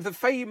dogs. One of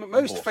the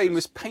most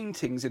famous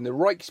paintings in the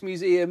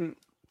Rijksmuseum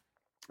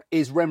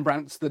is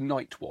Rembrandt's The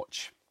Night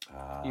Watch.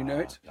 You know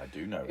it? I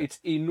do know it. It's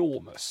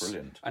enormous.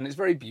 Brilliant. And it's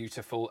very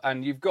beautiful.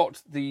 And you've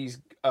got these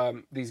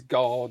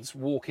guards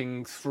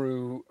walking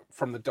through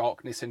from the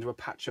darkness into a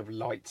patch of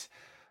light.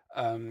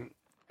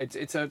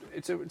 It's a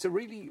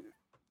really,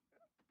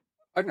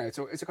 I don't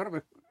know, it's a kind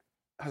of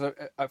has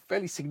a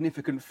fairly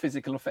significant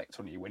physical effect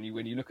on you when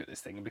you look at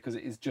this thing, because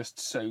it is just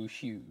so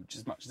huge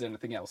as much as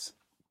anything else.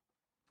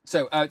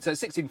 So it's a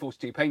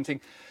 1642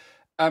 painting.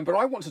 But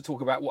I want to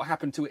talk about what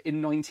happened to it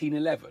in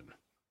 1911,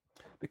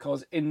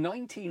 because in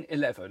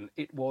 1911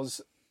 it was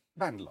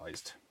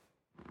vandalised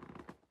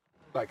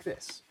like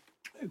this.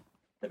 Oh,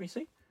 let me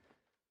see.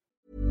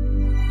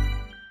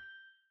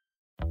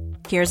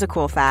 Here's a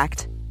cool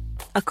fact.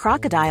 A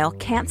crocodile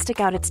can't stick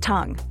out its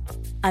tongue.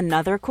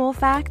 Another cool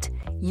fact,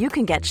 you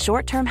can get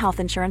short-term health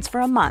insurance for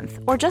a month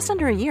or just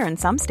under a year in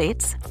some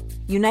states.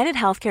 United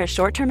Healthcare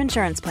short-term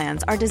insurance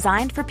plans are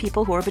designed for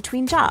people who are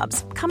between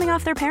jobs, coming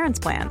off their parents'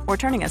 plan, or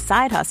turning a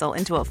side hustle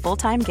into a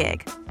full-time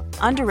gig.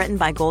 Underwritten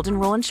by Golden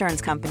Rule Insurance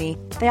Company,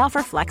 they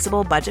offer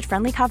flexible,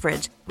 budget-friendly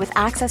coverage with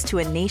access to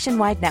a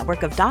nationwide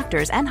network of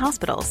doctors and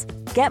hospitals.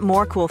 Get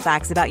more cool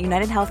facts about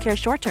United Healthcare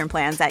short-term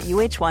plans at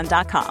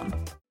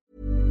uh1.com.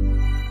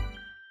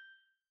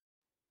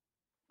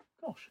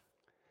 Gosh,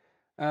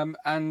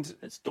 And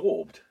it's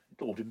daubed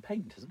in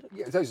paint, isn't it?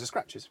 yeah, those are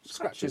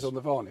scratches on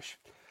the varnish.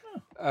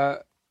 Oh.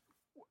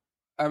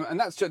 And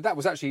that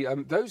was actually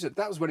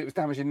that was when it was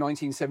damaged in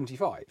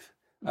 1975.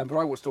 But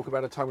I want to talk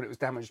about a time when it was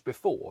damaged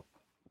before.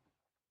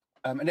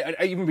 And it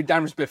had even been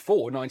damaged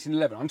before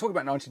 1911. I'm talking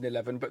about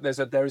 1911,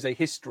 but there is a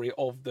history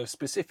of the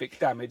specific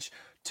damage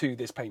to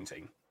this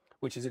painting,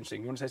 which is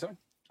interesting. You want to say something?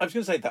 I was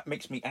going to say that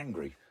makes me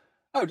angry.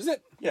 Oh, does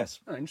it? Yes.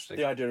 Oh, interesting.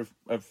 The idea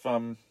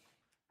of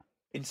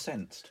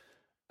incensed.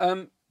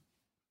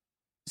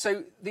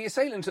 So the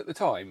assailant at the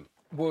time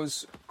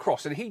was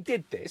Cross, and he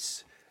did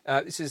this.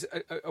 This is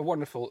a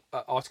wonderful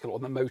article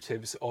on the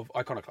motives of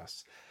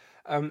iconoclasts.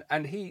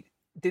 And he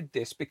did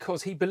this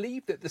because he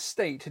believed that the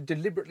state had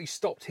deliberately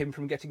stopped him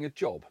from getting a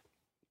job.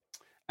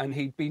 And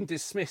he'd been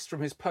dismissed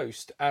from his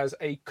post as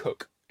a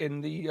cook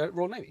in the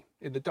Royal Navy,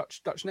 in the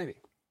Dutch Navy.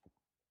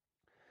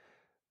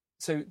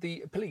 So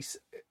the police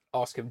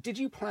asked him, "Did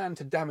you plan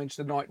to damage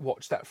the Night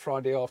Watch that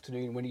Friday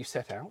afternoon when you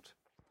set out?"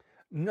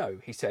 "No,"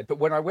 he said, "but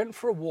when I went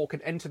for a walk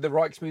and entered the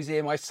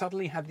Rijksmuseum, I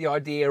suddenly had the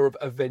idea of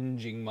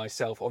avenging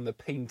myself on the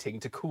painting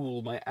to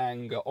cool my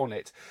anger on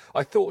it.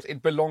 I thought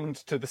it belonged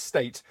to the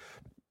state.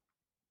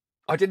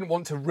 I didn't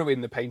want to ruin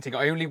the painting.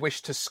 I only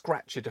wished to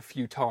scratch it a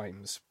few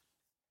times."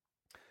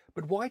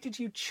 "But why did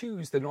you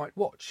choose the Night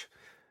Watch?"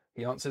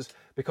 He answers,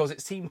 "Because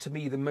it seemed to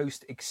me the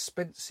most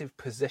expensive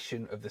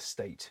possession of the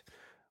state.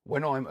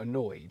 When I'm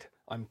annoyed,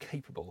 I'm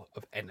capable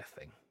of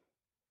anything."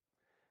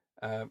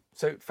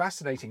 So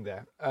fascinating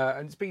there.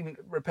 And it's been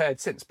repaired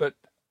since, but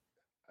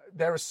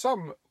there are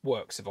some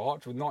works of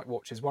art, with Night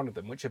Watch is one of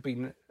them, which have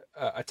been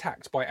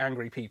attacked by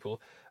angry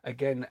people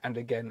again and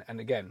again and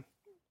again.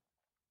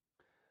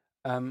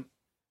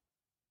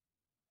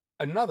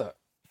 Another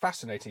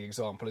fascinating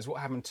example is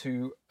what happened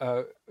to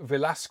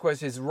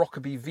Velázquez's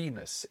Rokeby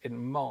Venus in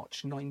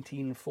March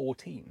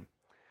 1914.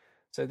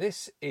 So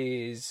this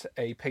is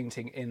a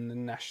painting in the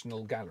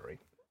National Gallery.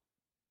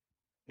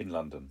 In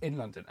London. In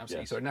London,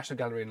 absolutely. Yes. Sorry, National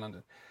Gallery in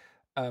London.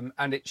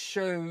 And it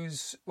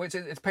shows, well, it's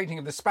a painting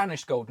of the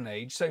Spanish Golden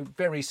Age, so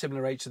very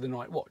similar age to the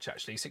Night Watch,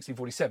 actually,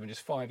 1647,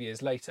 just 5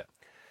 years later.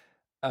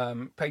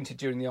 Painted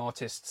during the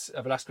artist's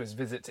Velázquez's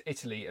visit to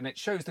Italy. And it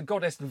shows the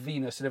goddess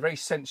Venus in a very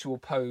sensual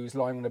pose,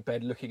 lying on a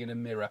bed, looking in a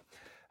mirror,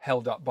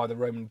 held up by the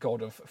Roman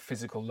god of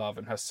physical love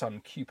and her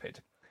son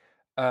Cupid.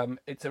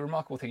 It's a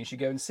remarkable thing. You should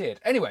go and see it.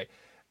 Anyway,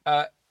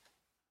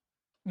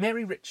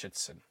 Mary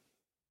Richardson,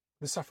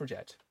 the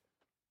suffragette,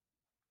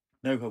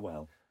 Know her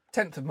well.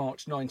 10th of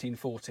March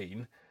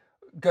 1914,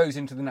 goes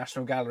into the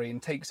National Gallery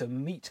and takes a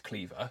meat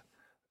cleaver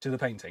to the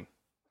painting.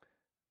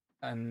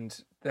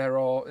 And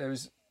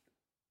there's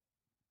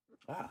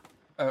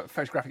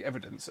photographic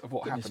evidence of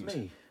what Goodness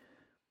happened. me.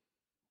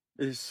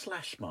 There's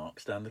slash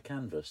marks down the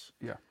canvas.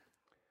 Yeah.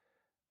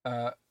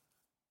 I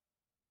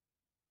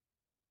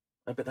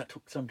bet that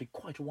took somebody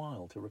quite a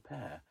while to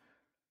repair.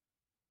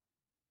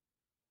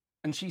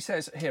 And she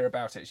says here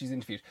about it, she's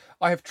interviewed,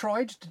 "I have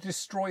tried to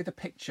destroy the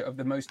picture of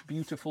the most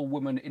beautiful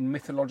woman in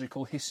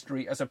mythological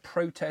history as a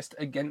protest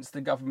against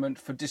the government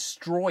for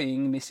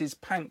destroying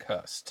Mrs.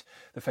 Pankhurst,"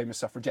 the famous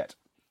suffragette,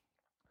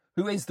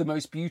 "who is the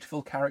most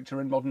beautiful character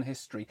in modern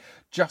history.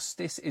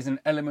 Justice is an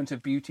element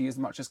of beauty as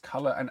much as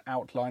colour and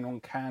outline on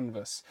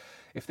canvas.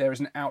 If there is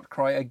an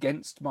outcry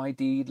against my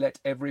deed, let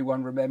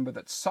everyone remember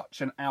that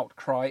such an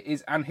outcry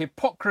is an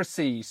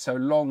hypocrisy so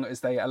long as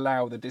they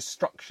allow the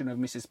destruction of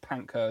Mrs.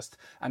 Pankhurst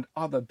and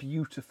other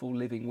beautiful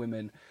living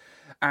women.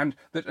 And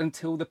that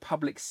until the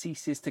public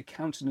ceases to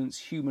countenance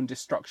human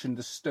destruction,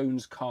 the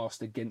stones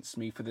cast against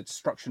me for the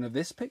destruction of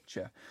this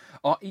picture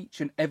are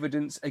each an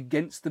evidence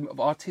against them of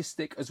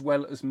artistic as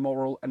well as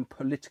moral and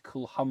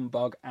political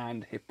humbug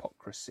and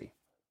hypocrisy."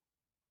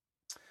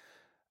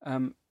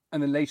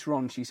 And then later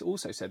on, she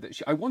also said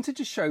that I wanted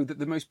to show that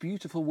the most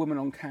beautiful woman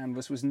on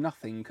canvas was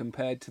nothing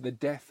compared to the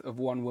death of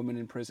one woman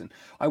in prison.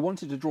 I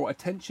wanted to draw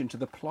attention to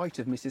the plight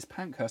of Mrs.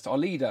 Pankhurst, our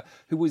leader,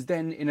 who was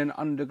then in an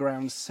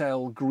underground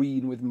cell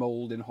green with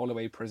mould in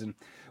Holloway Prison.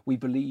 We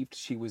believed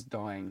she was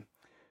dying.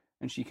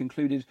 And she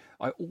concluded,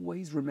 "I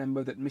always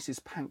remember that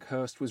Mrs.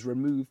 Pankhurst was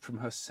removed from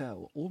her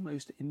cell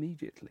almost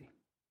immediately."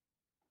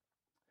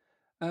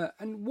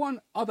 And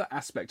one other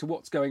aspect of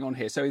what's going on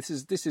here, so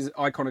this is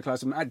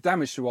iconoclasm,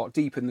 damage to art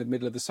deep in the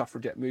middle of the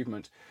suffragette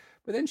movement.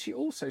 But then she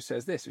also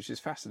says this, which is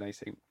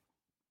fascinating.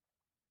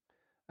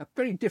 A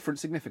very different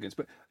significance,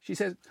 but she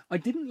says, "I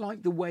didn't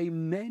like the way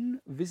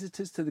men,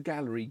 visitors to the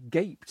gallery,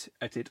 gaped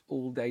at it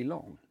all day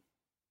long."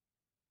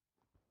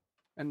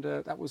 And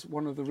that was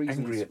one of the reasons...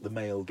 Angry at the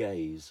male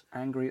gaze.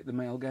 Angry at the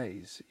male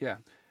gaze, yeah.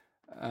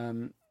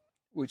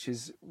 Which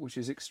is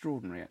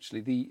extraordinary,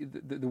 actually.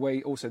 The way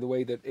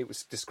that it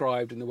was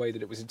described and the way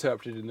that it was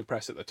interpreted in the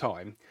press at the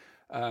time,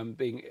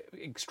 being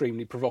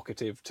extremely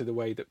provocative to the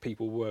way that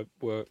people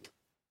were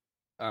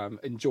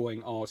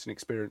enjoying art and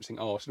experiencing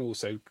art, and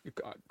also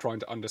trying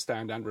to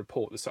understand and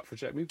report the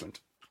suffragette movement.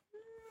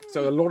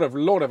 So a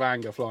lot of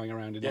anger flying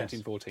around in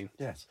 1914.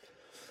 Yes.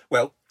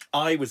 Well,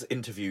 I was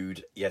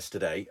interviewed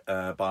yesterday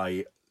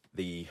by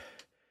the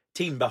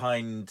team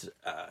behind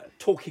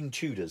Talking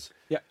Tudors.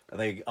 Yeah. And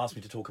they asked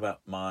me to talk about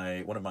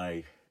one of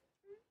my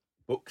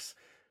books,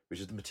 which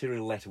is The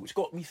Material Letter, which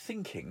got me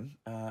thinking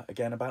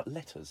again about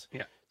letters.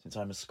 Yeah. Since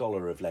I'm a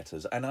scholar of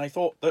letters. And I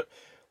thought that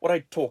what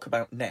I'd talk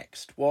about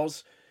next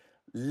was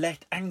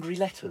angry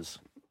letters.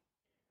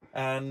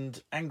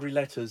 And angry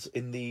letters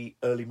in the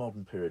early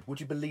modern period.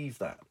 Would you believe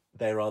that?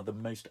 There are the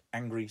most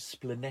angry,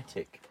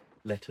 splenetic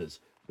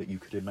letters that you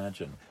could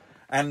imagine.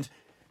 And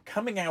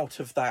coming out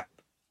of that,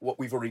 what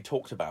we've already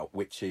talked about,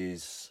 which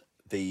is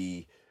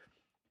the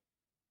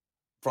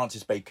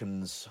Francis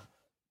Bacon's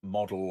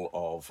model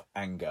of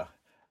anger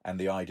and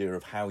the idea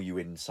of how you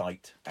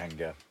incite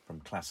anger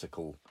from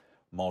classical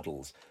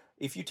models.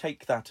 If you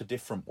take that a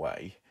different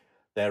way,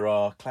 there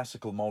are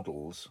classical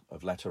models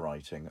of letter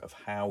writing of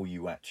how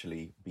you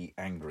actually be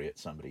angry at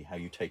somebody, how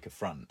you take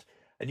affront.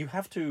 And you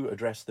have to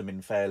address them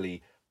in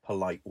fairly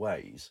polite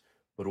ways,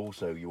 but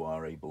also you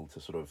are able to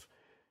sort of,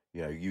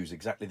 use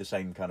exactly the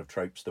same kind of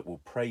tropes that will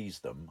praise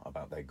them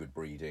about their good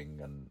breeding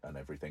and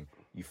everything.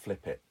 You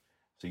flip it.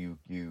 So you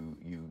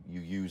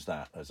use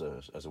that as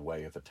a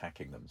way of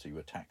attacking them. So you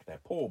attack their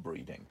poor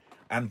breeding.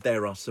 And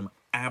there are some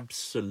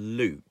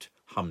absolute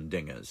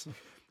humdingers.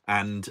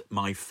 And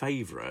my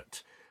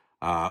favourite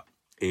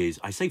is,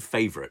 I say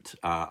favourite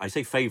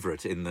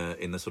in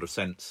the sort of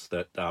sense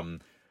that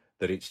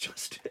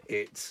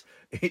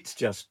it's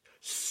just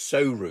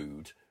so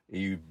rude.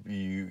 You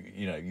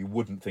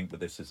wouldn't think that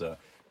this is an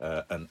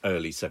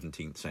early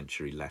 17th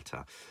century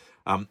letter.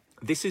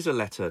 This is a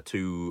letter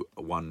to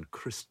one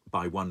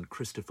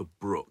Christopher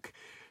Brooke,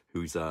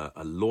 who's a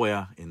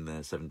lawyer in the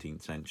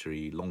 17th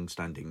century,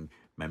 long-standing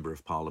member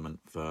of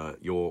Parliament for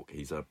York.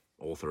 He's an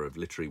author of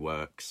literary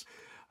works.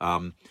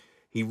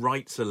 He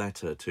writes a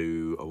letter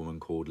to a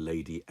woman called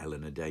Lady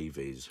Eleanor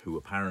Davies, who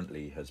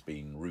apparently has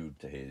been rude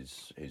to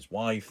his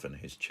wife and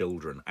his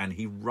children, and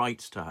he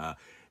writes to her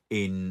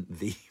in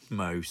the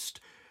most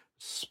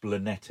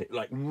splenetic,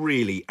 like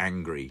really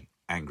angry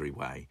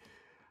way.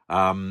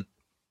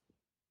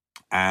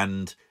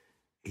 And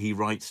he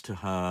writes to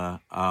her,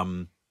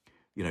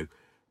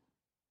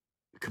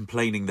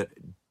 complaining that,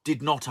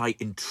 "Did not I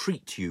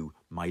entreat you,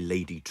 my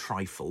Lady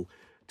Trifle,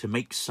 to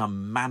make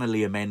some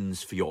mannerly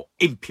amends for your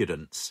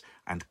impudence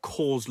and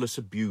causeless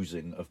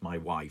abusing of my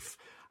wife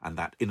and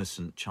that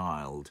innocent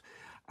child?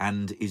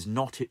 And is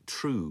not it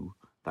true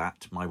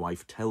that my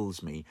wife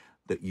tells me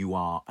that you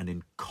are an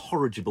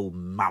incorrigible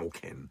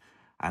malkin,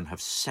 and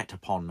have set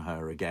upon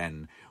her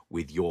again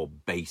with your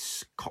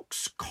base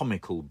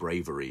coxcomical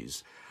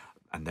braveries?"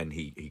 And then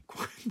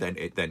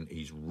then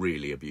he's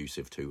really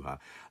abusive to her.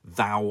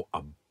 "Thou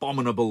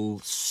abominable,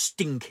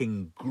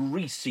 stinking,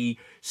 greasy,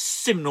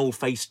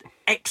 simnel-faced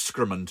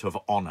excrement of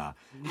honour,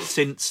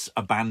 since,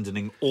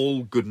 abandoning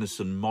all goodness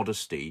and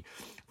modesty,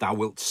 thou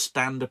wilt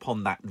stand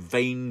upon that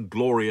vain,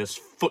 glorious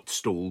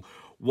footstool,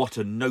 what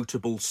a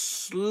notable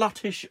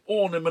sluttish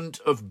ornament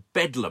of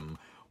Bedlam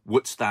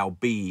wouldst thou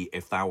be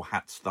if thou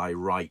hadst thy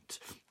right,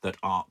 that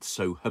art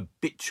so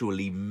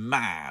habitually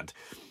mad?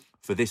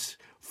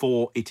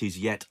 For it is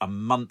yet a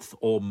month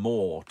or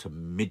more to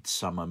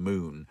midsummer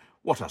moon.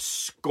 What a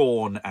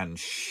scorn and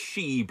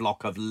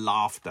she-block of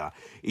laughter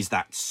is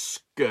that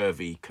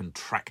scurvy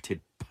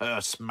contracted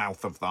purse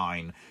mouth of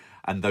thine,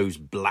 and those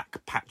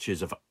black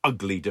patches of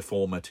ugly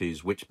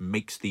deformities which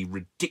makes thee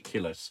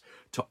ridiculous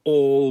to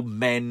all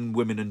men,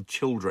 women, and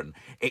children,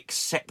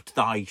 except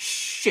thy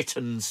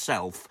shitten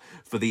self,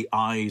 for the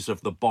eyes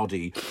of the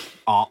body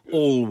are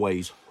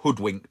always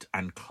hoodwinked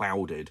and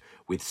clouded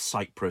with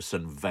cypress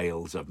and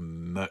veils of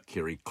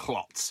mercury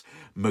clots,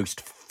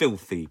 most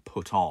filthy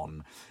put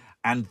on,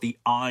 and the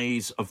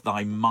eyes of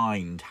thy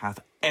mind hath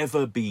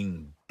ever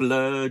been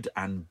blurred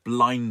and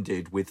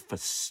blinded with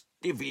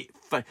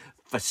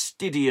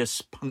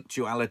fastidious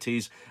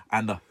punctualities,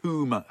 and the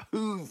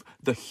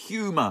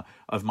humour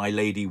of my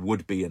lady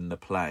would be in the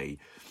play.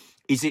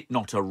 Is it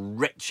not a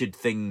wretched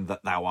thing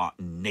that thou art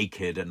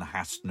naked and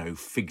hast no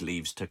fig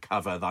leaves to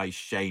cover thy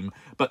shame,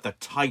 but the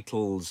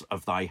titles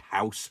of thy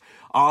house?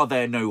 Are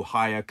there no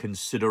higher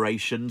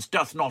considerations?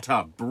 Doth not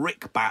a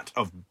brickbat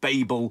of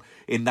Babel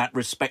in that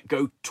respect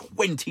go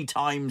 20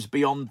 times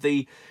beyond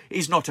thee?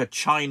 Is not a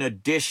china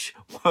dish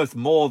worth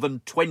more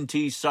than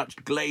 20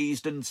 such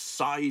glazed and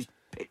sized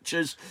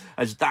pictures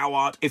as thou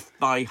art, if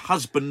thy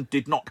husband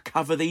did not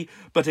cover thee,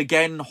 but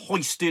again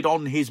hoisted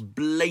on his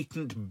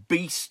blatant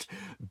beast,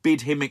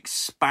 bid him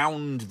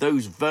expound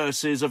those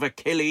verses of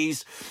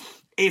Achilles?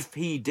 If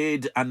he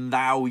did, and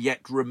thou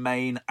yet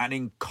remain an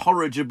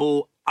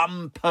incorrigible,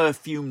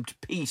 unperfumed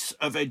piece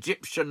of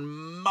Egyptian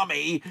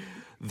mummy,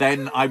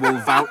 then I will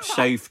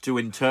vouchsafe to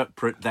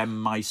interpret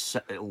them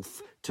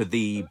myself to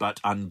thee, but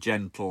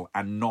ungentle,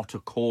 and not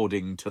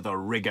according to the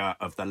rigour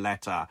of the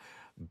letter.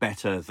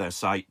 better the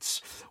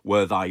sights.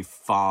 Were thy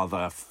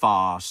father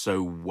far,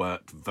 so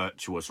wert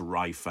virtuous,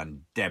 rife,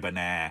 and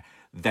debonair,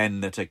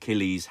 then that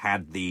Achilles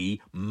had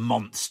thee,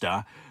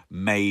 monster,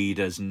 made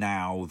as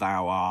now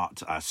thou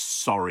art, a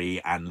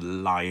sorry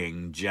and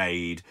lying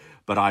jade.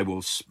 But I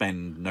will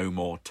spend no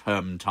more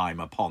term time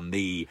upon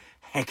thee,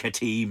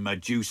 Hecate,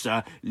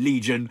 Medusa,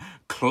 Legion,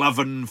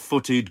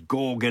 cloven-footed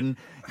Gorgon.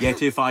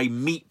 Yet if I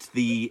meet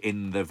thee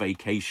in the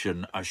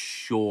vacation,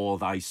 assure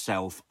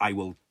thyself I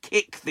will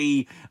kick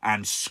thee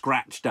and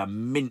scratch a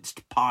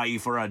minced pie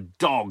for a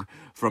dog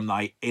from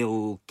thy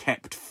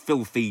ill-kept,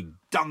 filthy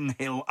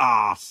dunghill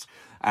arse,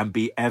 and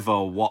be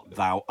ever what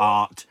thou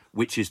art,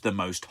 which is the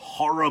most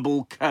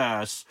horrible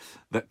curse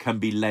that can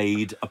be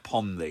laid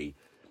upon thee.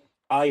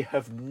 I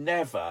have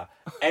never,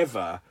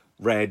 ever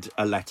read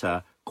a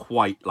letter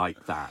quite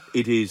like that.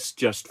 It is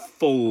just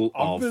full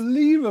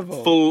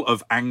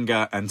of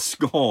anger and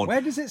scorn.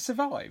 Where does it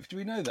survive? Do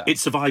we know that? It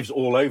survives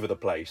all over the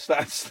place.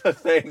 That's the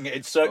thing.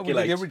 It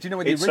circulates. Do you know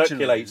where the it original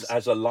circulates is?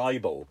 as a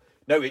libel.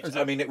 No, it's.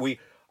 I mean,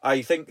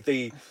 I think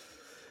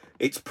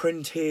it's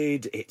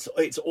printed. It's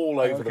all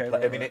over the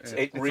place. I mean,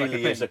 it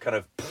really is a kind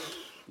of.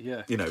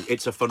 Yeah. You know,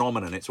 it's a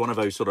phenomenon. It's one of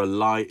those sort of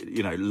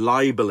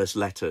libelous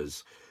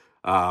letters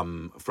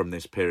from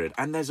this period,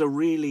 and there's a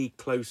really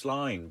close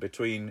line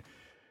between,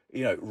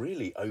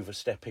 really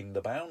overstepping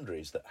the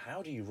boundaries. That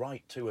how do you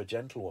write to a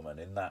gentlewoman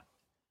in that?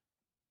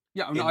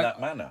 Yeah, in that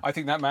manner. I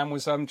think that man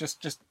was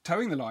just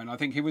towing the line. I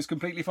think he was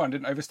completely fine.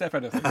 Didn't overstep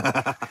anything.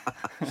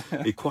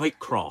 He's quite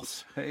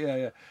cross.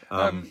 Yeah.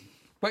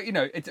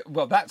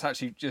 But that's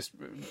actually just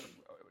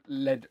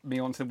led me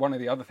on to one of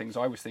the other things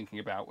I was thinking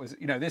about was,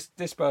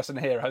 this person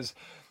here has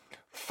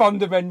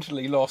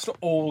fundamentally lost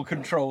all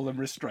control and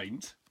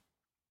restraint.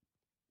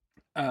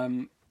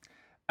 And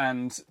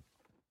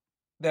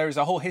there is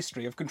a whole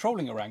history of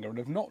controlling your anger and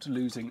of not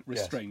losing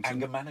restraint.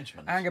 Yes,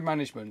 management. Anger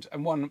management.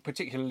 And one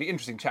particularly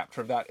interesting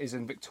chapter of that is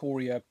in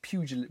Victorian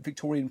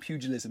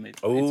pugilism.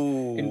 It's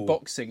in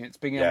boxing. It's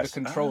being able to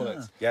control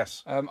it.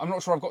 Yes. I'm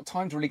not sure I've got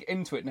time to really get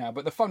into it now,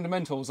 but the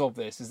fundamentals of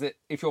this is that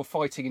if you're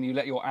fighting and you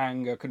let your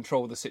anger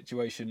control the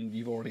situation,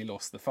 you've already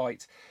lost the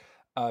fight.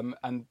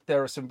 And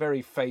there are some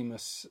very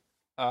famous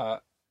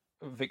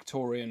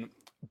Victorian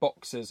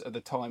boxers at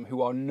the time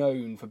who are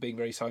known for being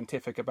very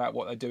scientific about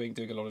what they're doing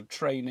a lot of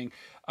training,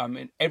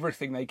 and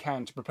everything they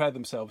can to prepare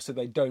themselves so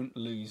they don't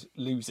lose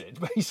it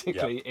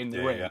basically in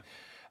the ring.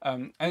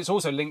 And it's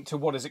also linked to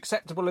what is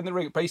acceptable in the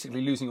ring. Basically,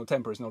 losing your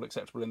temper is not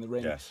acceptable in the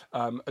ring. Yes.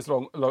 As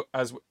long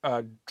as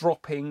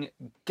dropping,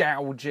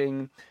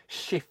 gouging,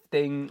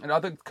 shifting, and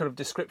other kind of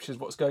descriptions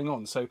of what's going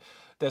on. So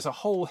there's a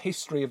whole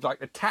history of like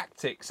the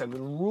tactics and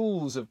the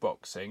rules of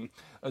boxing,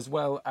 as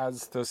well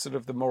as the sort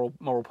of the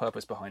moral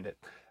purpose behind it.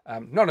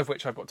 None of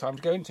which I've got time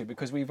to go into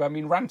because we've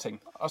been ranting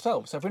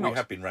ourselves, have we not? We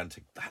have been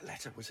ranting. That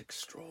letter was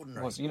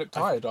extraordinary. You look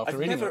tired after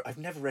reading it. I've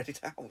never read it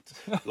out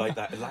like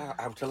that,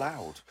 out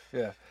aloud.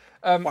 Yeah.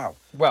 Wow.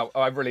 Well,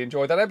 I've really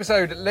enjoyed that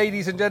episode.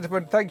 Ladies and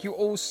gentlemen, thank you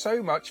all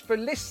so much for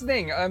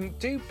listening.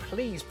 Do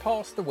please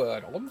pass the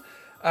word on.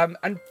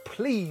 And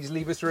please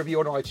leave us a review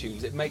on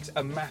iTunes. It makes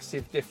a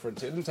massive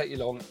difference. It doesn't take you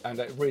long, and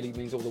it really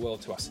means all the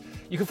world to us.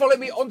 You can follow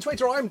me on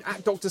Twitter. I'm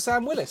at Dr.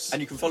 Sam Willis.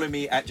 And you can follow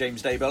me at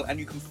James Daybell, and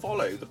you can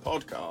follow the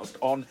podcast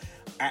on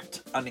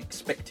at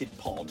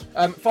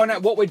UnexpectedPod. Find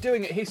out what we're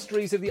doing at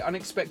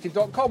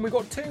historiesoftheunexpected.com. We've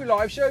got 2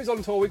 live shows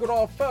on tour. We've got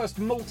our first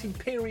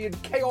multi-period,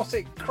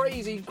 chaotic,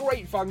 crazy,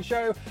 great fun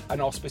show,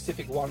 and our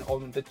specific one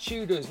on the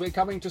Tudors. We're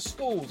coming to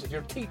schools. If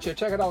you're a teacher,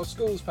 check out our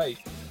schools page.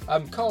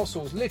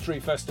 Castles,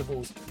 literary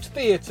festivals,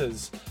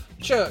 theatres,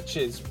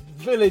 churches,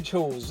 village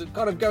halls,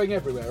 kind of going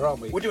everywhere, aren't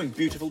we? We're doing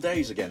Beautiful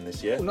Days again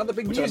this year. Another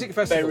big which music I'm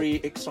festival. Very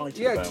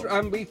excited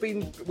about.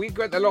 We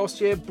went there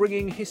last year.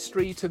 Bringing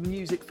history to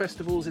music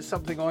festivals is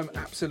something I'm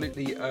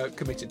absolutely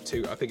committed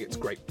to. I think it's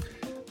great.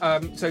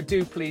 So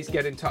do please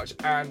get in touch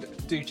and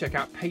do check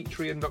out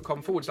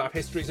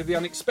patreon.com/histories of the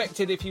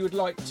unexpected if you would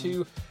like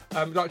to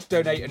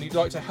donate and you'd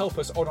like to help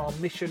us on our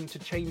mission to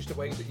change the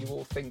way that you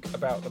all think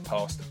about the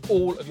past.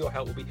 All of your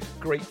help will be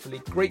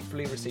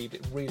gratefully received.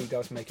 It really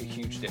does make a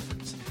huge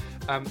difference.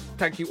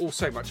 Thank you all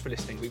so much for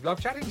listening. We've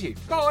loved chatting to you.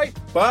 Bye.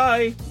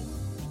 Bye.